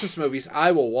two Christmas movies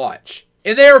I will watch.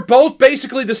 And they are both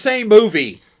basically the same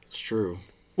movie. It's true.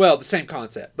 Well, the same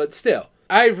concept, but still.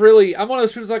 I'm one of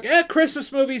those people who's like,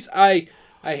 Christmas movies, I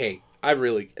hate.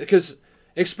 Because,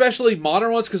 especially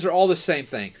modern ones, because they're all the same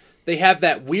thing. They have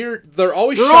that weird. They're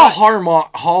all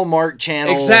Hallmark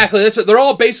Channel. Exactly. They're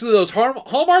all basically those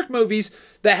Hallmark movies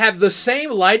that have the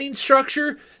same lighting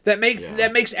structure that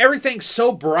makes everything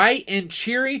so bright and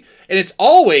cheery, and it's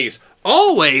always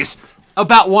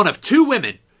about one of two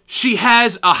women. She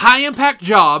has a high impact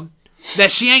job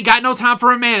that she ain't got no time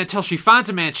for a man until she finds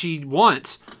a man she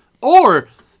wants, or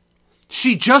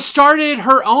she just started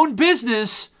her own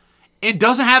business and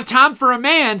doesn't have time for a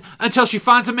man until she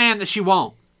finds a man that she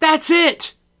won't. That's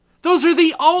it. Those are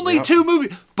the only two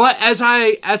movies. But as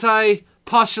I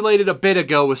postulated a bit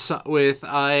ago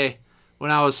when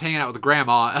I was hanging out with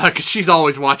Grandma, because she's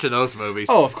always watching those movies.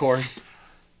 Oh, of course.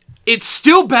 It's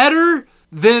still better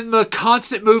than the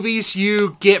constant movies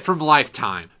you get from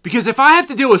Lifetime. Because if I have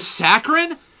to deal with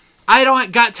saccharine, I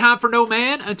don't got time for no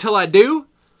man until I do.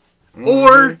 Mm-hmm.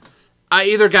 Or I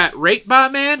either got raped by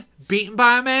a man, beaten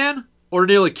by a man, or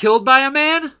nearly killed by a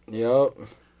man. Yep.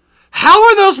 How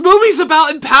are those movies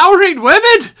about empowering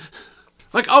women?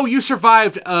 Like, oh, you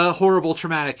survived a horrible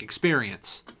traumatic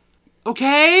experience.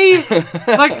 Okay?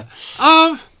 Like,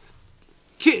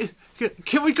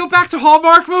 can we go back to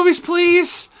Hallmark movies,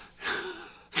 please?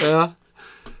 Yeah.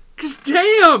 'Cause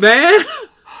damn, man.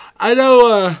 I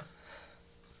know,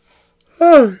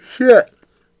 oh, shit.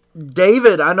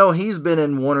 David, I know he's been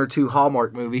in one or two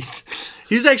Hallmark movies.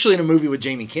 He's actually in a movie with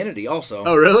Jamie Kennedy also.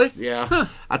 Oh, really? Yeah. Huh.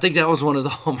 I think that was one of the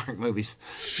Hallmark movies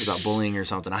about bullying or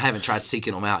something. I haven't tried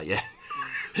seeking them out yet.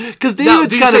 Because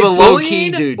David's kind of a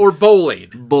low-key dude. Or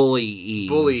bowling?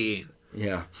 Bullying.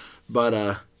 Yeah.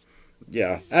 But,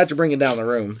 yeah. I have to bring it down the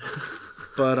room.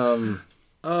 But,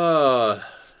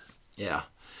 yeah.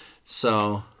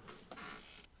 So,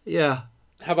 yeah.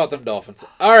 How about them Dolphins?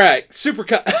 All right. Super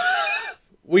cut.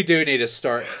 We do need to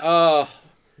start.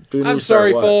 I'm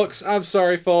sorry,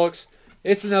 folks.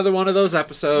 It's another one of those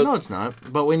episodes. No, it's not.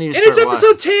 But we need to start. And it's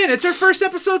episode 10. It's our first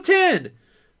episode 10.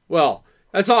 Well,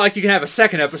 that's not like you can have a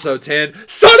second episode 10.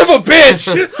 Son of a bitch!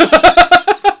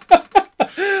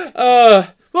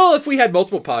 Well, if we had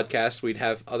multiple podcasts, we'd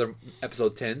have other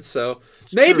episode 10s. So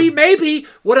maybe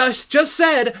what I just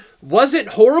said wasn't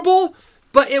horrible,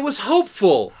 but it was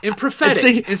hopeful and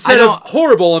prophetic instead of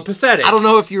horrible and pathetic. I don't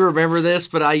know if you remember this,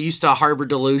 but I used to harbor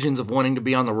delusions of wanting to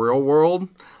be on the real world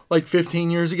like 15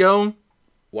 years ago.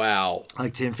 Wow.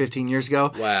 Like 10, 15 years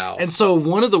ago. Wow. And so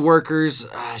one of the workers,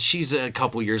 she's a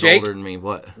couple years older than me.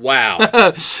 What? Wow.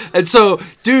 And so,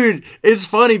 dude, it's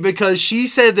funny because she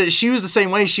said that she was the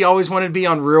same way. She always wanted to be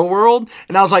on Real World.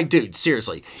 And I was like, dude,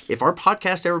 seriously, if our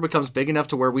podcast ever becomes big enough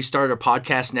to where we start a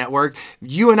podcast network,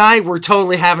 you and I were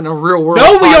totally having a Real World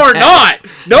podcast. No, we are not.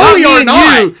 No, we are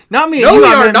not. Not me and you. No,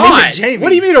 we are not. Jamie.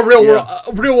 What do you mean a Real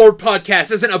World podcast?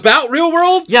 Isn't about Real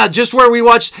World? Yeah, just where we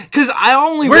watch, because I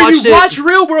only where watched you watch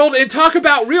Real World and talk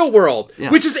about Real World,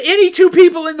 which is any two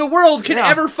people in the world can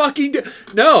ever fucking do.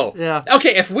 No. Yeah.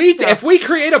 Okay, if we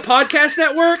create a podcast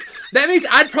network, that means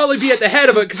I'd probably be at the head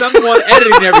of it because I'm the one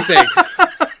editing everything.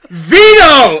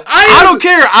 Veto! I don't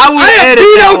care. I would edit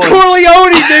Vito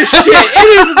Corleone this shit.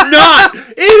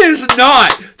 It is not.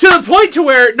 To the point to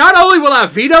where not only will I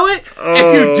veto it,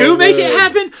 if you do make it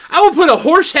happen, I will put a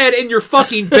horse head in your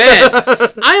fucking bed.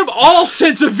 I am all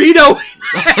sense of vetoing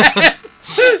that.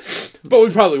 But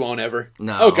we probably won't ever.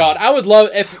 No. Oh God, I would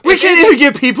love if we can't even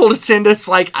get people to send us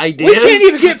like ideas. We can't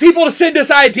even get people to send us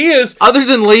ideas. Other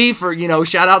than Lee for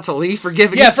shout out to Lee for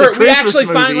giving us the Christmas we actually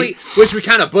movie. Finally, which we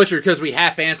kind of butchered because we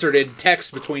half answered in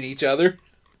text between each other.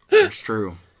 That's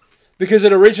true. Because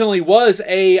it originally was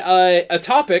a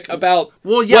topic about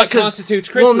what constitutes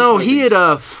Christmas. Well, no, movies. he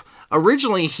had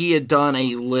originally he had done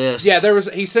a list. Yeah,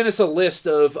 he sent us a list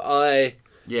of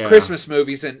Christmas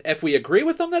movies, and if we agree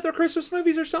with them that they're Christmas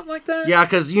movies or something like that. Yeah,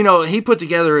 because, he put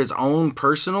together his own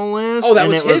personal list. Oh, that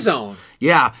was his own?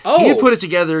 Yeah. Oh. He put it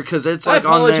together because it's I like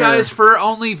on there. I apologize for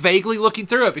only vaguely looking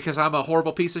through it because I'm a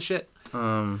horrible piece of shit.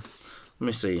 Let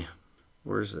me see.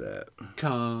 Where's that?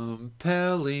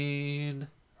 Compelling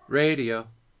radio.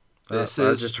 This I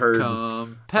is just heard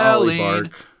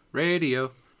compelling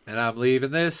radio. And I'm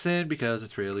leaving this in because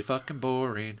it's really fucking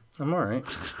boring. I'm all right.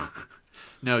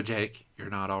 No, Jake, you're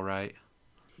not all right.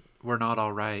 We're not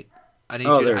all right. I need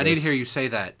to hear you say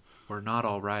that. We're not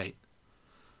all right.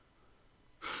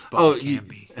 But we can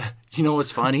be. You know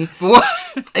what's funny? What?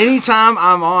 Anytime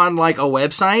I'm on like a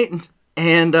website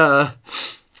and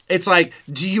it's like,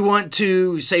 do you want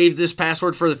to save this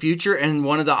password for the future? And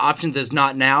one of the options is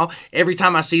not now. Every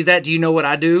time I see that, do you know what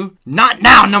I do? Not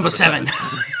now, number 7.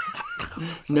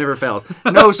 Never fails.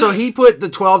 No, so he put the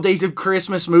 12 Days of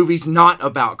Christmas movies not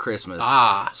about Christmas.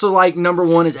 So like number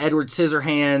 1 is Edward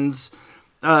Scissorhands,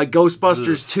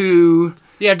 Ghostbusters 2.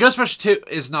 Yeah, Ghostbusters 2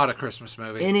 is not a Christmas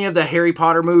movie. Any of the Harry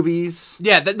Potter movies.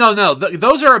 Yeah,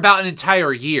 those are about an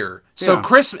entire year. So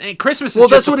Christmas is just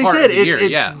that's what he said.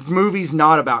 It's movies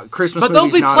not about Christmas. But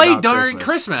they'll be played during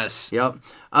Christmas. Yep.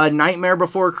 Nightmare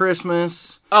Before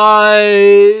Christmas.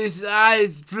 I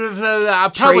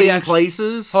probably Trading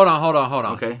Places. Hold on.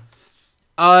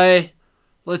 Okay.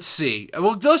 Let's see.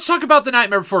 Well, let's talk about the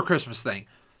Nightmare Before Christmas thing.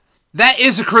 That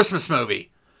is a Christmas movie.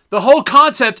 The whole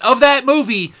concept of that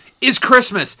movie is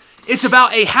Christmas. It's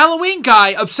about a Halloween guy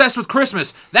obsessed with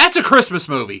Christmas. That's a Christmas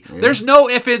movie. Yeah. There's no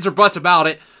ifs, ands, or buts about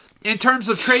it. In terms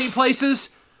of Trading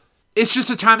Places, it's just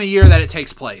a time of year that it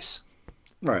takes place.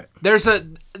 Right. They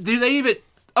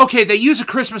use a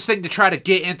Christmas thing to try to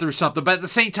get in through something, but at the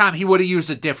same time, he would have used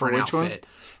a different outfit. One?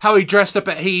 How he dressed up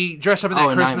in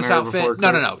that Christmas outfit.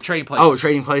 No. Trading Places. Oh,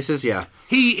 Trading Places, yeah.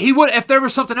 He would, if there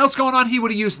was something else going on, he would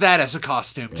have used that as a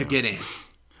costume to get in.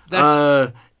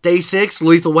 Day 6,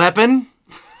 Lethal Weapon.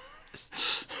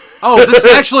 Oh, this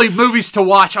is actually movies to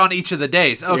watch on each of the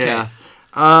days. Okay. Yeah.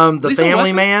 The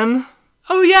Family Man.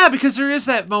 Oh, yeah, because there is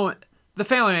that moment. The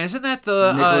Family Man, isn't that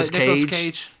the Nicolas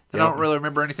Cage? I don't really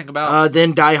remember anything about.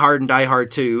 Then Die Hard and Die Hard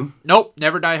 2. Nope,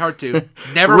 never Die Hard 2.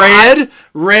 Never. Red.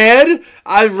 Red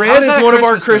is one of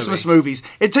our Christmas movies.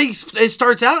 It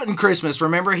starts out in Christmas.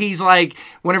 Remember, he's like,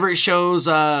 whenever it shows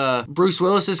Bruce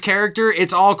Willis's character,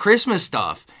 it's all Christmas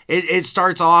stuff. It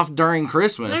starts off during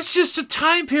Christmas. It's just a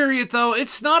time period, though.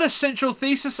 It's not a central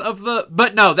thesis of the.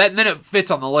 But no, then it fits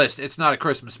on the list. It's not a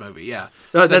Christmas movie. Yeah,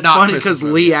 that's funny because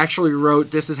Lee actually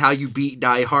wrote, "This is how you beat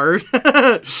Die Hard."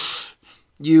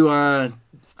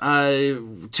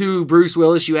 To Bruce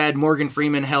Willis, you add Morgan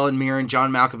Freeman, Helen Mirren,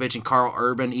 John Malkovich, and Carl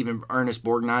Urban. Even Ernest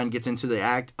Borgnine gets into the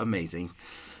act. Amazing.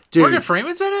 Dude, Morgan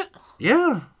Freeman's in it?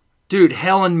 Yeah. Dude,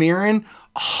 Helen Mirren.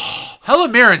 Oh.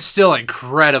 Helen Mirren's still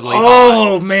incredibly hot.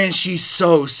 Oh, man, she's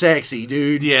so sexy,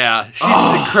 dude. Yeah,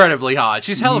 she's incredibly hot.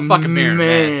 She's hella fucking Mirren,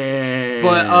 man.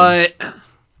 But,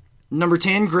 number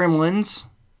 10, Gremlins.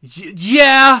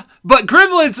 Yeah, but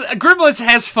Gremlins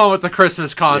has fun with the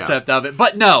Christmas concept of it.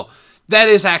 But no, that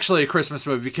is actually a Christmas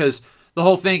movie because the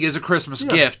whole thing is a Christmas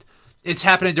gift. It's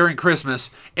happening during Christmas,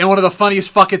 and one of the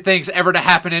funniest fucking things ever to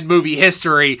happen in movie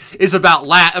history is about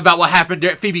what happened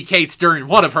to Phoebe Cates during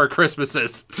one of her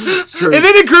Christmases. It's true. And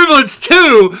then in Gremlins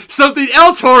 2, something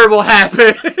else horrible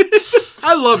happened.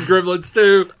 I love Gremlins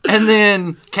 2. And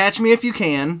then Catch Me If You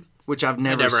Can, which I've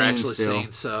never actually still.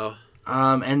 seen. So.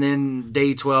 And then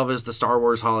day 12 is the Star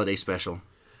Wars Holiday Special.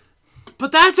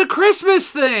 But that's a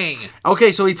Christmas thing.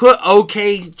 Okay, so he put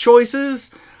okay choices.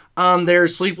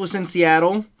 There's Sleepless in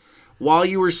Seattle. While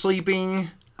You Were Sleeping,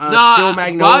 Still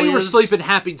Magnolias. While You Were Sleeping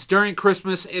happens during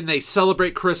Christmas, and they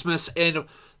celebrate Christmas, and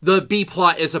the B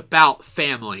plot is about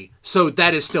family. So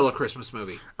that is still a Christmas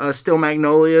movie. Still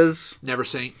Magnolias. Never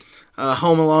seen.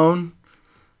 Home Alone.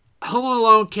 Home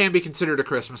Alone can be considered a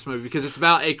Christmas movie because it's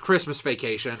about a Christmas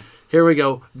vacation. Here we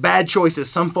go. Bad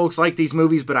choices. Some folks like these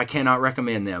movies, but I cannot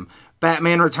recommend them.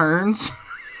 Batman Returns.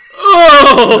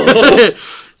 Oh!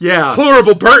 Yeah.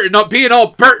 Horrible Burton, being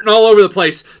all Burton all over the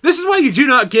place. This is why you do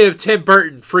not give Tim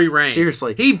Burton free reign.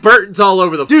 Seriously. He Burton's all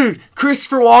over the place. Dude,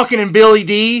 Christopher Walken and Billy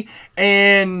Dee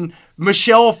and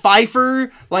Michelle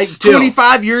Pfeiffer, like Still.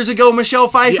 25 years ago, Michelle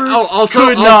Pfeiffer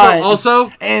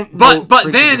also. And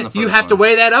but then you have to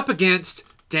weigh that up against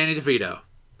Danny DeVito.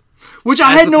 Which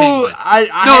I had no...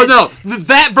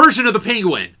 that version of the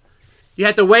Penguin. You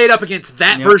have to weigh it up against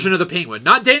that version of the Penguin.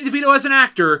 Not Danny DeVito as an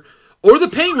actor or the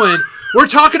Penguin. We're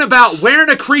talking about wearing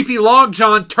a creepy Long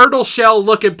John turtle shell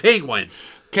looking penguin.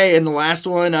 Okay, and the last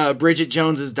one, Bridget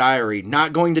Jones's Diary.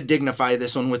 Not going to dignify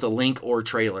this one with a link or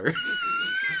trailer.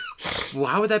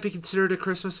 Why would that be considered a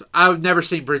Christmas? I've never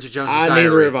seen Bridget Jones's Diary.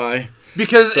 Neither have I.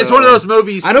 Because it's one of those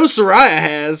movies. I know Soraya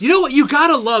has. You know what? You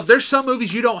gotta love. There's some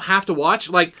movies you don't have to watch.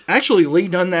 Like actually, Lee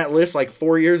done that list like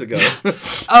 4 years ago.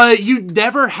 You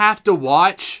never have to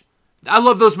watch. I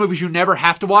love those movies you never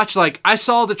have to watch. Like I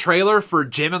saw the trailer for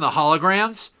Jim and the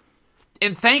Holograms,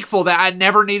 and thankful that I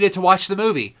never needed to watch the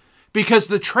movie because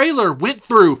the trailer went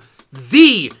through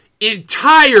the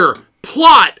entire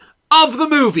plot of the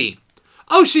movie.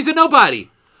 Oh, she's a nobody.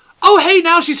 Oh, hey,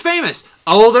 now she's famous.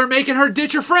 Oh, they're making her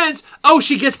ditch her friends. Oh,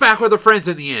 she gets back with her friends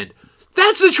in the end.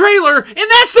 That's the trailer, and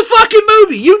that's the fucking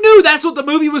movie. You knew that's what the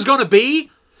movie was going to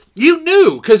be. You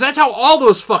knew, because that's how all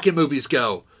those fucking movies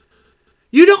go.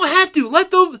 You don't have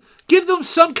to. Give them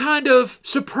some kind of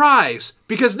surprise.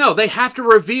 Because, no, they have to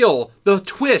reveal the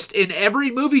twist in every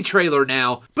movie trailer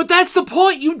now. But that's the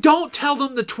point. You don't tell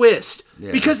them the twist.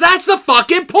 Yeah. Because that's the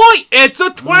fucking point. It's a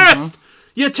twist. Mm-hmm.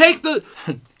 You take the...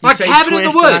 Like Cabin in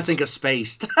the Woods. I think of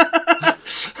Spaced.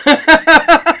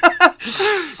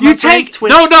 You take...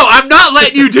 Twist. No, I'm not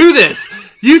letting you do this.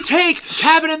 You take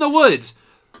Cabin in the Woods.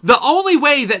 The only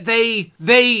way that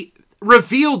they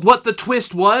revealed what the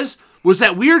twist was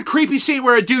that weird creepy scene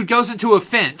where a dude goes into a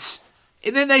fence.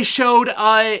 And then they showed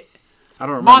I don't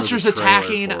remember monsters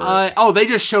attacking... they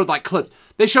just showed like clips.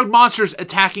 They showed monsters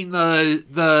attacking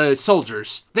the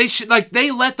soldiers.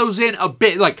 They let those in a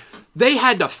bit. Like, they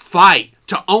had to fight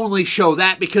to only show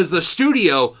that because the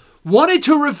studio wanted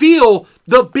to reveal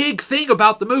the big thing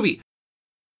about the movie.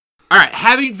 Alright,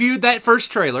 having viewed that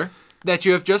first trailer that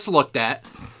you have just looked at,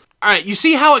 alright, you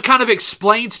see how it kind of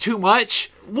explains too much?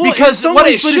 Well, because what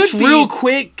it should be... real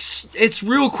quick. It's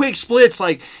real quick splits.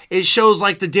 Like, it shows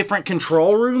like the different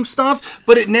control room stuff,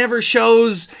 but it never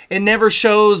shows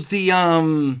the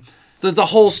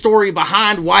whole story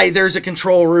behind why there's a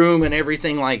control room and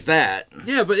everything like that.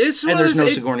 Yeah, but it's... And there's no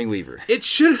Sigourney Weaver. It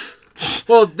should...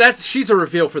 Well, she's a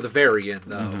reveal for the very end,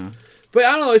 though. Mm-hmm. But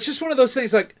I don't know, it's just one of those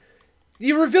things, like,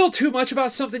 you reveal too much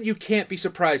about something, you can't be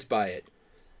surprised by it.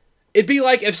 It'd be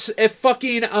like if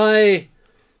fucking,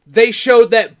 they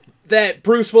showed that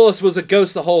Bruce Willis was a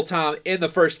ghost the whole time in the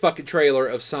first fucking trailer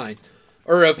of Signs.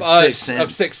 Or of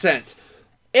Sixth Sense.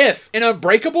 If, in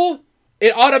Unbreakable,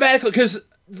 it automatically... Because...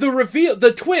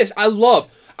 The twist, I love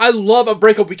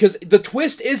Unbreakable because the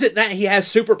twist isn't that he has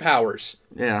superpowers.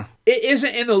 Yeah. It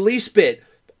isn't in the least bit.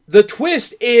 The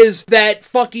twist is that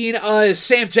fucking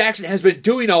Sam Jackson has been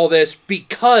doing all this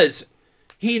because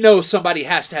he knows somebody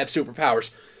has to have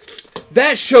superpowers.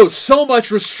 That shows so much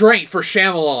restraint for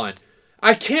Shyamalan.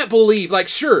 I can't believe, like,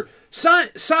 sure,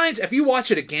 Signs, if you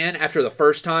watch it again after the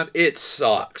first time, it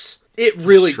sucks. It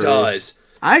really does.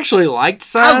 I actually liked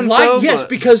Signs,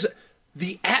 because...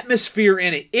 The atmosphere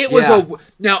in it. It was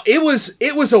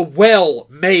a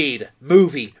well-made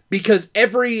movie because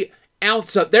every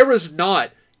ounce of there was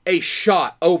not a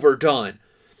shot overdone.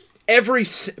 Every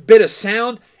bit of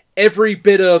sound, every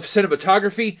bit of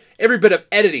cinematography, every bit of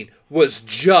editing was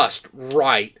just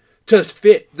right to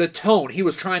fit the tone he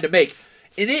was trying to make.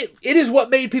 And it is what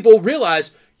made people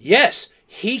realize, yes,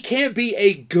 he can be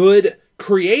a good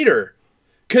creator.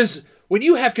 Because when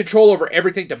you have control over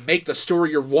everything to make the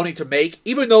story you're wanting to make,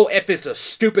 even though if it's a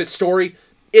stupid story,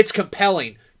 it's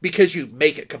compelling because you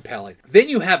make it compelling. Then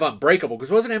you have Unbreakable,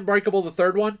 because wasn't Unbreakable the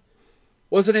third one?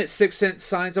 Wasn't it Sixth Sense,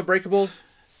 Signs, Unbreakable?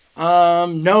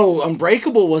 No,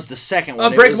 Unbreakable was the second one.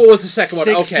 Unbreakable was the second one.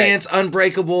 Sixth Sense,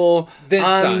 Unbreakable. Then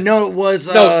Signs. No, it was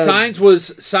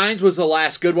Signs was the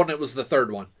last good one. It was the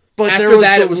third one. But after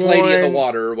that, it was Lady in the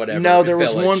Water or whatever. No, there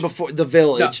was one before The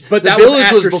Village. No, but The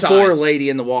Village was before Signs. Lady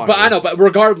in the Water. But I know. But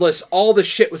regardless, all the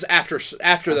shit was after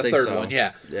the third one.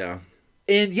 Yeah. Yeah.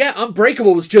 And yeah,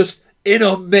 Unbreakable was just an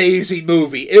amazing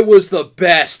movie. It was the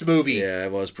best movie. Yeah,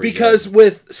 it was pretty. Because good.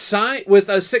 with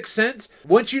a Sixth Sense,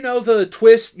 once you know the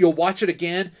twist, you'll watch it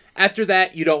again. After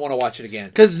that, you don't want to watch it again.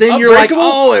 Because then you're like,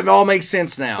 oh, it all makes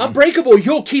sense now. Unbreakable,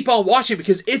 you'll keep on watching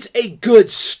because it's a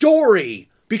good story.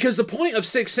 Because the point of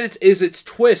Sixth Sense is its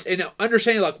twist and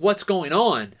understanding like what's going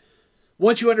on.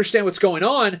 Once you understand what's going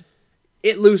on,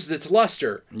 it loses its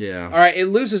luster. Yeah. All right, it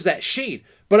loses that sheen.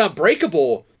 But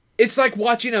Unbreakable, it's like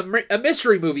watching a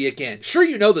mystery movie again. Sure,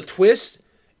 you know the twist.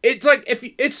 It's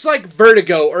like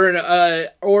Vertigo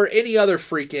or any other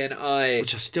freaking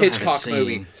Hitchcock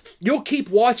movie. You'll keep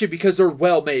watching because they're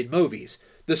well-made movies.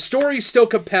 The story's still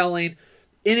compelling,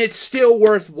 and it's still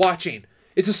worth watching.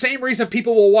 It's the same reason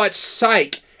people will watch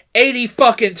Psych 80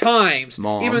 fucking times.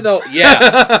 Mom. Even though,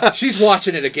 yeah, she's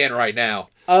watching it again right now.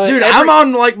 Dude, I'm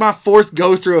on like my fourth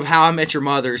go-through of How I Met Your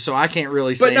Mother, so I can't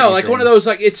really say anything. Like one of those,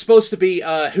 like it's supposed to be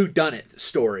a whodunit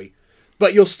story.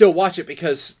 But you'll still watch it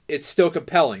because it's still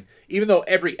compelling. Even though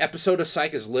every episode of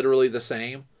Psych is literally the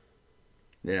same.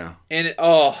 Yeah. And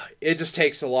it just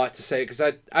takes a lot to say, because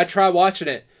I try watching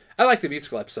it. I like the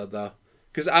musical episode, though.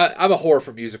 Because I'm a whore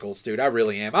for musicals, dude. I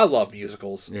really am. I love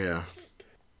musicals. Yeah.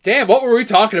 Damn, what were we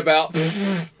talking about?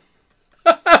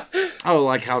 Oh,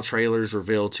 like how trailers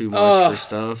reveal too much for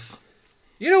stuff.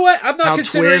 You know what? I'm not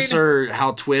considering...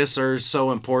 How twists are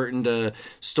so important to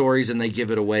stories and they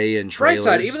give it away in trailers.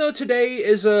 Right side, even though today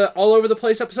is a all over the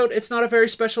place episode, it's not a very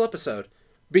special episode.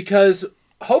 Because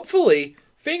hopefully,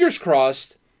 fingers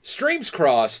crossed, streams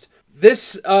crossed,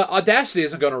 this Audacity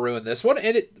isn't going to ruin this one,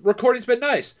 and recording's been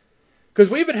nice. Because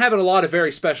we've been having a lot of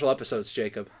very special episodes,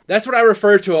 Jacob. That's what I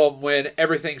refer to them when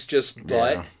everything's just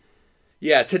butt.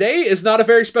 Yeah, today is not a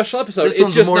very special episode.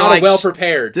 It's just not a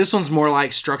well-prepared. This one's more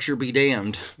like Structure Be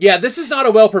Damned. Yeah, this is not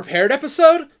a well-prepared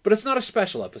episode, but it's not a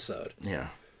special episode. Yeah.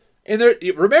 And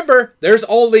remember, there's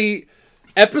only...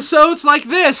 Episodes like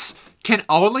this can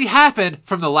only happen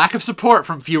from the lack of support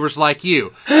from viewers like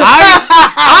you.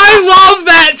 I love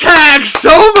that tag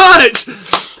so much!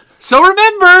 So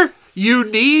remember, you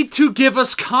need to give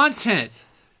us content.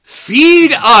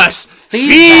 Feed us!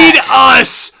 Feed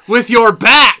us with your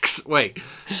backs! Wait.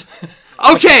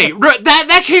 Okay,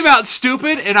 that came out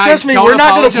stupid, and Trust me, we're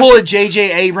not going to pull a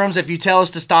J.J. Abrams. If you tell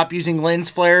us to stop using lens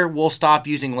flare, we'll stop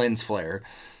using lens flare.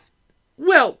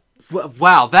 Well,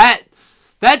 wow, that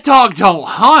dog don't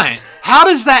hunt. How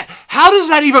does that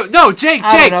even... No, Jake,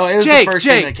 I don't know. It was the first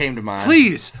thing that came to mind.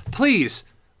 Please,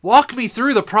 walk me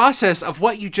through the process of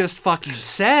what you just fucking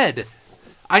said.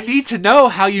 I need to know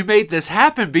how you made this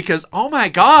happen because, oh my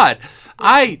God,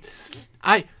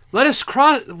 let us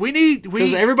cross.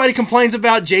 Because everybody complains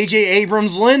about J.J.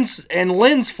 Abrams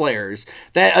lens flares.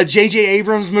 That a J.J.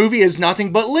 Abrams movie is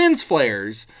nothing but lens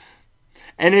flares.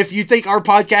 And if you think our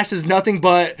podcast is nothing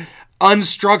but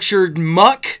unstructured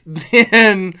muck,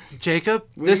 then... Jacob,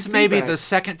 this may be the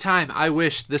second time I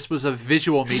wish this was a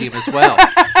visual medium as well.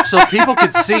 So people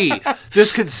could see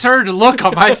this concerned look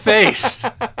on my face.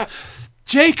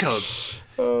 Jacob,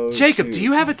 shoot. Do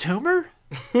you have a tumor?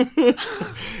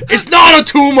 It's not a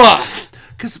tumor!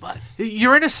 Because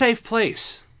you're in a safe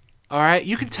place. All right?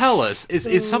 You can tell us.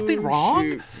 Is something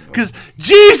wrong? Because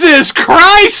Jesus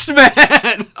Christ,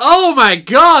 man! Oh my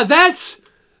God, that's...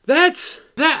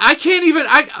 I can't even...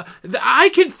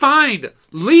 I can find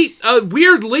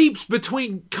weird leaps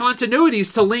between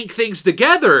continuities to link things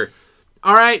together.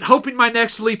 All right? Hoping my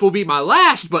next leap will be my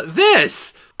last, but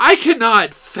this... I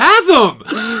cannot fathom.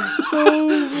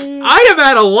 I am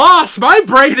at a loss. My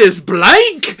brain is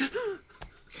blank.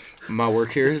 My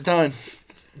work here is done.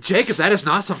 Jacob, that is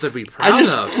not something to be proud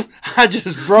of. I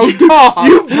just broke Bob.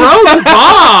 You broke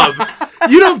Bob.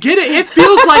 You don't get it. It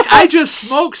feels like I just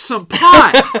smoked some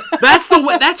pot.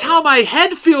 That's how my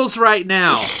head feels right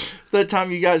now. That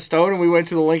time you got stoned and we went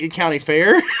to the Lincoln County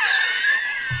Fair.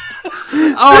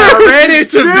 Oh, I ran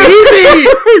into BB!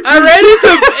 I ran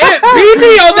into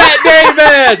BB on that day,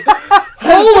 man!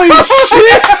 Holy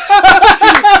shit!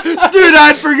 Dude,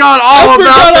 I forgot all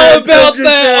about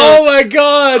that. Oh my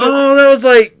God! Oh, that was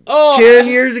like 10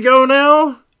 years ago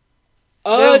now?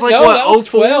 That was like, no, what, that was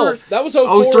 12. That was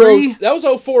 04. 03? That was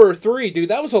 04 or 3, dude.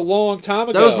 That was a long time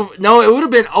ago. No, it would have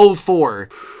been 04.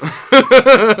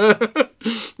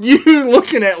 You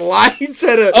looking at lights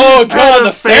at a Oh God,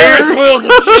 the Ferris wheels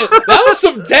and shit. That was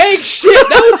some dang shit.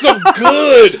 That was some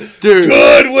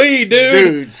good weed, dude.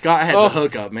 Dude, Scott had the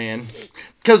hookup, man.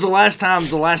 Because the last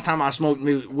time I smoked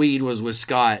weed was with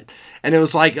Scott, and it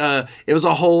was like it was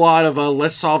a whole lot of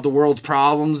let's solve the world's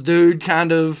problems, dude,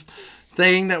 kind of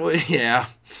thing.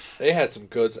 They had some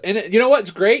goods, and you know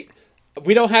what's great?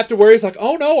 We don't have to worry. It's like,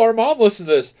 oh no, our mom listened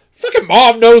to this. Fucking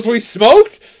mom knows we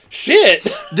smoked. Shit,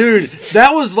 dude,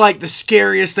 that was like the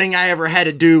scariest thing I ever had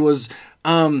to do was.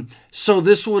 So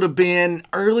this would have been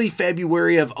early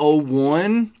February of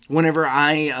 01 whenever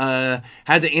I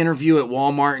had the interview at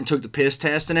Walmart and took the piss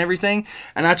test and everything.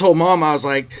 And I told Mom, I was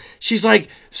like, she's like,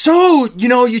 so,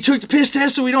 you took the piss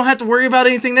test so we don't have to worry about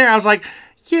anything there? I was like,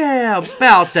 yeah,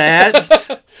 about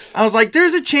that. I was like,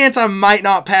 there's a chance I might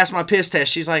not pass my piss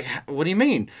test. She's like, what do you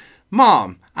mean?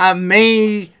 Mom, I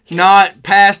may not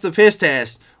pass the piss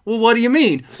test. Well, what do you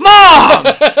mean? Mom!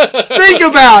 Think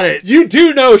about it! You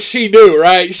do know she knew,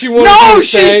 right? She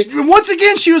wanted once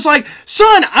again, she was like,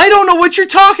 son, I don't know what you're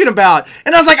talking about.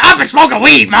 And I was like, I've been smoking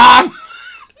weed, Mom!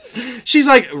 She's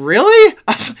like, really?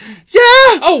 I was like,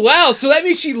 yeah! Oh, wow, so that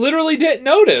means she literally didn't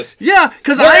notice. Yeah,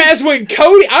 because when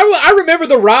Cody... I remember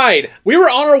the ride. We were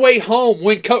on our way home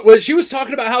when she was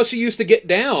talking about how she used to get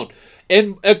down.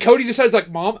 And Cody decides, like,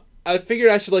 Mom, I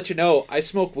figured I should let you know I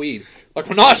smoke weed. Like,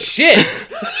 well, not shit.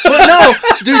 But no,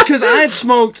 dude, because I had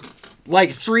smoked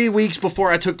like 3 weeks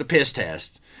before I took the piss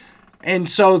test. And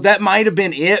so that might have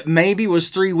been it. Maybe was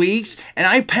 3 weeks. And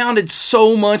I pounded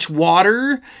so much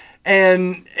water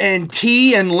and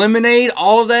tea and lemonade,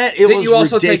 all of that. It was ridiculous. Did you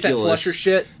also take that flusher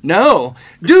shit? No.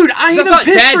 Dude, I even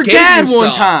pissed for Dad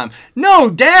one time. No,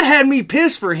 Dad had me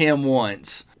piss for him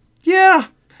once. Yeah.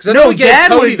 No,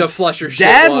 Dad would the flusher shit.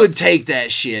 Dad would take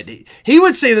that shit. He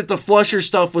would say that the flusher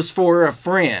stuff was for a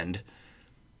friend.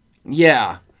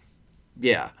 Yeah.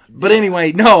 But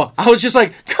anyway, no, I was just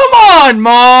like, come on,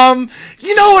 Mom.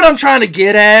 You know what I'm trying to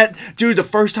get at? Dude, the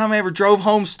first time I ever drove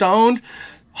home stoned.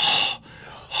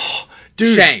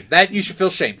 Dude. Shame. You should feel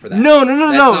shame for that. No.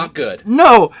 That's not good.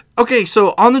 No. Okay,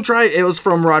 so on the drive, it was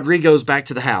from Rodrigo's back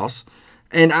to the house.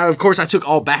 And of course, I took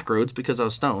all back roads because I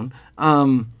was stoned.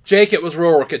 Jake, it was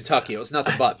rural Kentucky. It was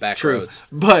nothing but back roads.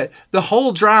 But the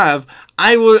whole drive,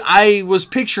 I was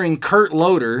picturing Kurt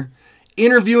Loder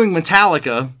interviewing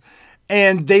Metallica,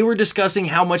 and they were discussing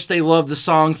how much they love the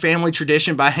song Family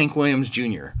Tradition by Hank Williams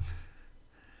Jr.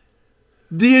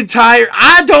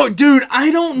 I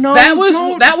don't know.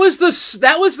 That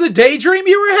was the daydream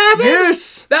you were having?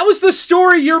 Yes. That was the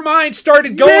story your mind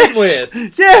started going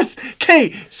with. Yes.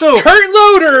 Okay, so Kurt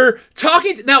Loder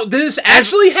talking. Now, did this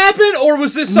actually happen, or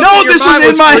was this something your mind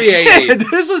was creating? Head.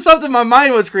 This was something my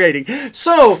mind was creating.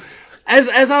 So, as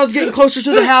I was getting closer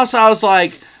to the house, I was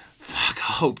like, fuck,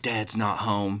 I hope Dad's not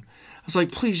home. I was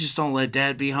like, please just don't let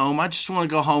Dad be home. I just want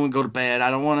to go home and go to bed. I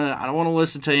don't want to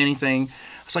listen to anything.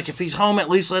 It's like, if he's home, at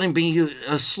least let him be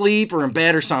asleep or in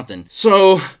bed or something.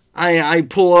 So I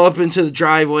pull up into the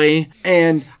driveway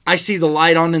and I see the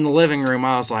light on in the living room.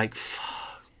 I was like,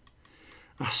 fuck.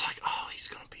 I was like, oh, he's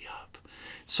going to be up.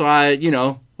 So I,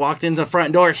 walked in the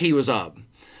front door. He was up.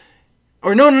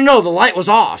 Or no, the light was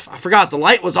off. I forgot the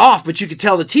light was off, but you could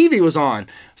tell the TV was on.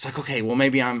 It's like, okay, well,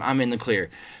 maybe I'm in the clear.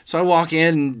 So I walk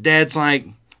in and Dad's like,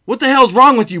 what the hell's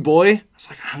wrong with you, boy? I was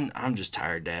like, I'm just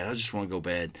tired, Dad. I just want to go to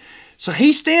bed. So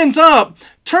he stands up,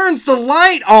 turns the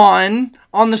light on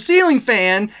the ceiling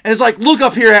fan, and is like, look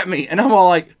up here at me. And I'm all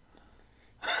like,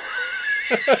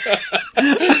 I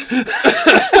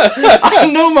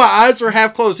know my eyes were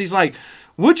half closed. He's like,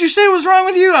 what'd you say was wrong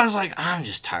with you? I was like, I'm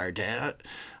just tired, Dad.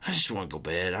 I just want to go to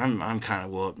bed. I'm kind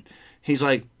of whooped. He's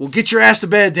like, well, get your ass to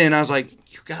bed then. I was like,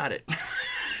 you got it.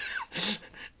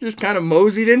 Just kind of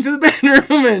moseyed into the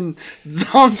bedroom and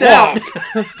zonked out.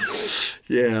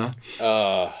 Yeah.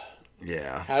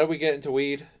 Yeah. How did we get into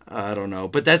weed? I don't know.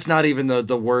 But that's not even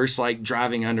the worst, like,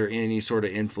 driving under any sort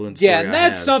of influence. Yeah, and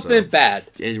that's something bad.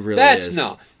 It really is. That's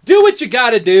no. Do what you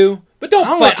gotta do, but don't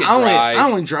fucking drive. I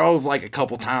only drove, like, a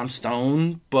couple times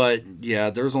stoned. But,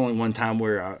 yeah, there was only one time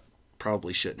where I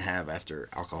probably shouldn't have after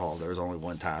alcohol. There was only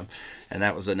one time. And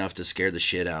that was enough to scare the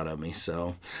shit out of me.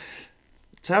 So,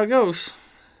 that's how it goes.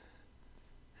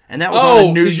 And that was on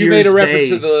a New Year's Day. You made a reference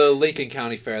to the Lincoln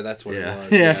County Fair. That's what it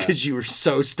was. Yeah, because you were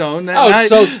so stoned that night. I was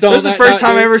so stoned. That was the first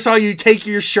time I ever saw you take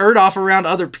your shirt off around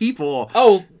other people.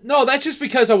 Oh, no, that's just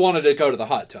because I wanted to go to the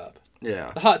hot tub.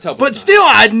 Yeah. The hot tub was But still,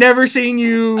 I'd never seen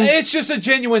you... It's just a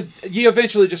genuine... You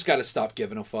eventually just got to stop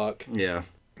giving a fuck. Yeah.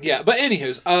 Yeah, but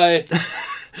anywho's, okay,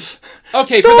 for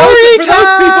those people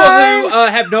who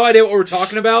have no idea what we're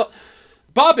talking about,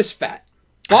 Bob is fat.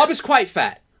 Bob is quite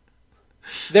fat.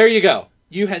 There you go.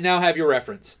 You now have your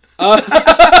reference.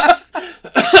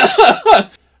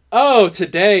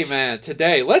 Today, man.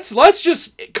 Today. Let's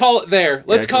just call it there.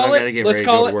 Let's call it. Let's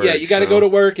call it. Yeah, you got to go to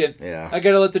work, and I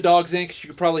got to let the dogs in because you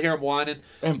can probably hear them whining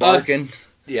and barking.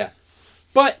 Yeah,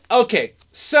 but okay.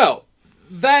 So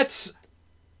that's.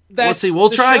 Let's see.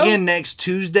 We'll try again next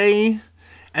Tuesday,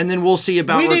 and then we'll see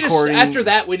about recording. After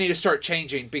that, we need to start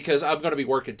changing because I'm going to be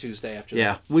working Tuesday after that.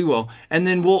 Yeah, we will, and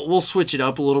then we'll switch it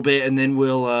up a little bit, and then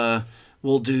we'll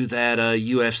do that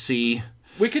UFC.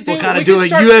 We'll do a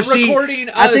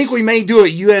UFC. I think we may do a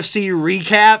UFC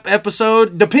recap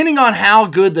episode, depending on how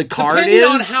good the card is. Depending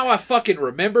on how I fucking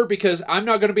remember, because I'm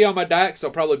not going to be on my diet, because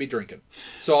I'll probably be drinking.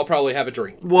 So I'll probably have a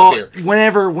drink. Well,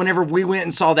 whenever we went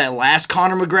and saw that last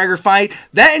Conor McGregor fight,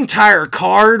 that entire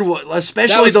card,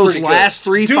 especially those last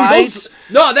three fights.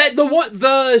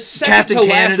 The second Captain to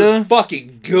Canada last was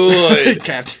fucking good.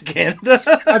 Captain Canada.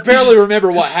 I barely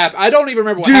remember what happened. I don't even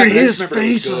remember what happened. Dude, his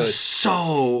face was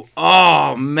so...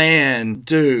 Oh, man.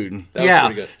 Dude. That was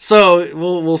pretty good. So,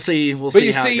 we'll see. We'll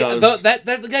see how it goes. That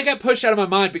got pushed out of my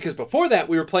mind because before that,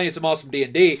 we were playing some awesome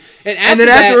D&D. And then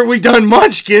after we done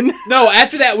Munchkin... No,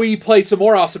 after that, we played some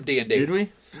more awesome D&D. Did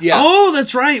we? Yeah. Oh,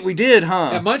 that's right. We did,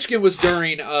 huh? Yeah, Munchkin was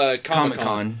during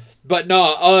Comic-Con. But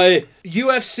no,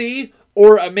 UFC...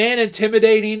 or a man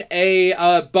intimidating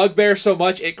a bugbear so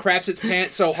much it craps its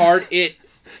pants so hard it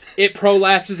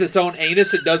prolapses its own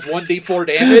anus and does 1d4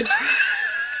 damage.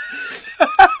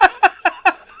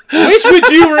 Which would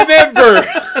you remember?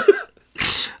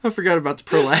 I forgot about the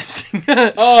prolapsing.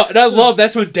 Oh, and I love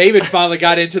that's when David finally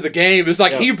got into the game. It's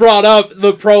like he brought up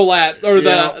the prolapse or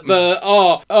the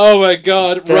oh my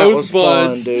god, that rosebuds. was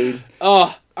fun, dude.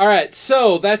 Oh, all right.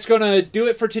 So that's gonna do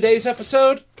it for today's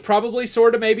episode. Probably,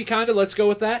 sort of, maybe, kind of. Let's go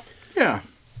with that. Yeah.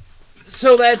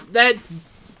 So that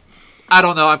I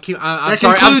don't know. I'm sorry. I'm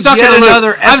concludes stuck in yet a loop.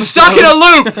 another I'm stuck in a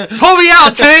loop. Pull me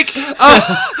out, Tank.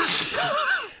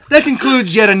 That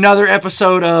concludes yet another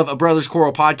episode of A Brothers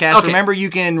Quarrel podcast. Okay. Remember, you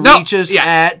can reach us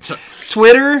at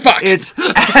Twitter. Fuck. It's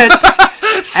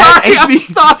at Sorry, AB I'm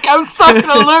stuck. I'm stuck in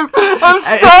a loop. I'm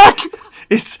stuck.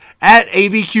 It's at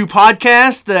ABQ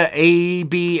Podcast. The A,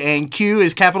 B, and Q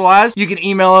is capitalized. You can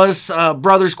email us,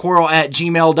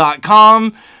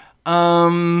 brothersquarrel@gmail.com.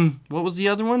 What was the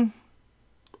other one?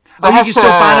 Oh, you can still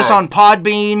find us on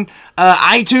Podbean,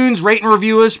 iTunes. Rate and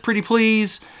review us, pretty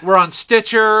please. We're on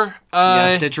Stitcher.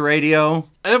 Stitcher Radio.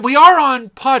 We are on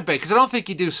Podbay, because I don't think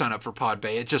you do sign up for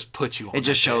Podbay. It just puts you on It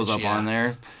just shows up on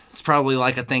there. It's probably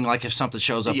like a thing, like if something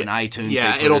shows up in iTunes.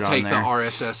 Yeah, they put it'll it on take the there.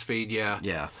 RSS feed, yeah.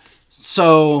 Yeah.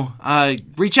 So,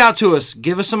 reach out to us.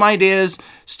 Give us some ideas.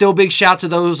 Still big shout to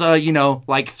those,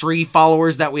 like 3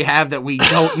 followers that we have that we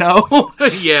don't know.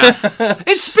 Yeah.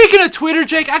 And speaking of Twitter,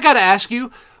 Jake, I gotta ask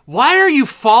you, why are you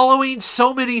following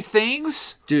so many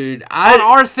things? Dude, on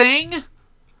our thing?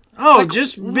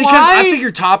 Just because why? I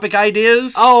figure topic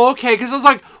ideas. Oh, okay, because I was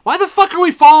like, why the fuck are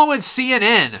we following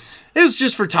CNN? It was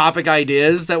just for topic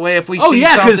ideas. That way, if we see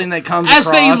something that comes as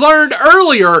across... they learned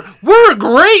earlier, we're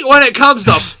great when it comes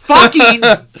to fucking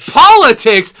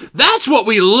politics. That's what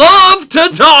we love to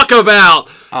talk about.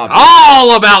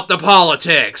 All about the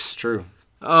politics. True.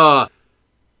 Uh,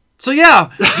 So yeah,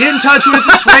 get in touch with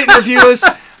us, rate and review us.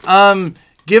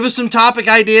 Give us some topic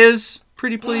ideas,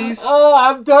 pretty please. Oh,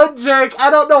 I'm done, Jake.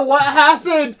 I don't know what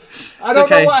happened. I don't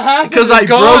know what happened. Because I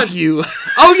broke you.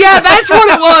 Oh yeah, that's what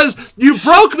it was. You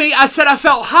broke me. I said I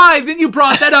felt high. Then you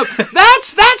brought that up.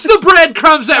 That's the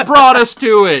breadcrumbs that brought us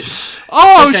to it.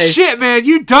 Oh shit, man!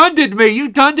 You dunded me. You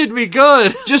dunded me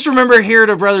good. Just remember, here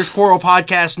at a Brothers Quarrel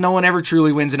podcast, no one ever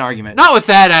truly wins an argument. Not with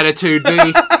that attitude,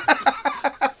 B.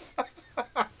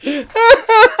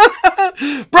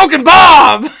 Broken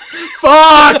Bob!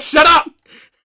 Fuck! Shut up!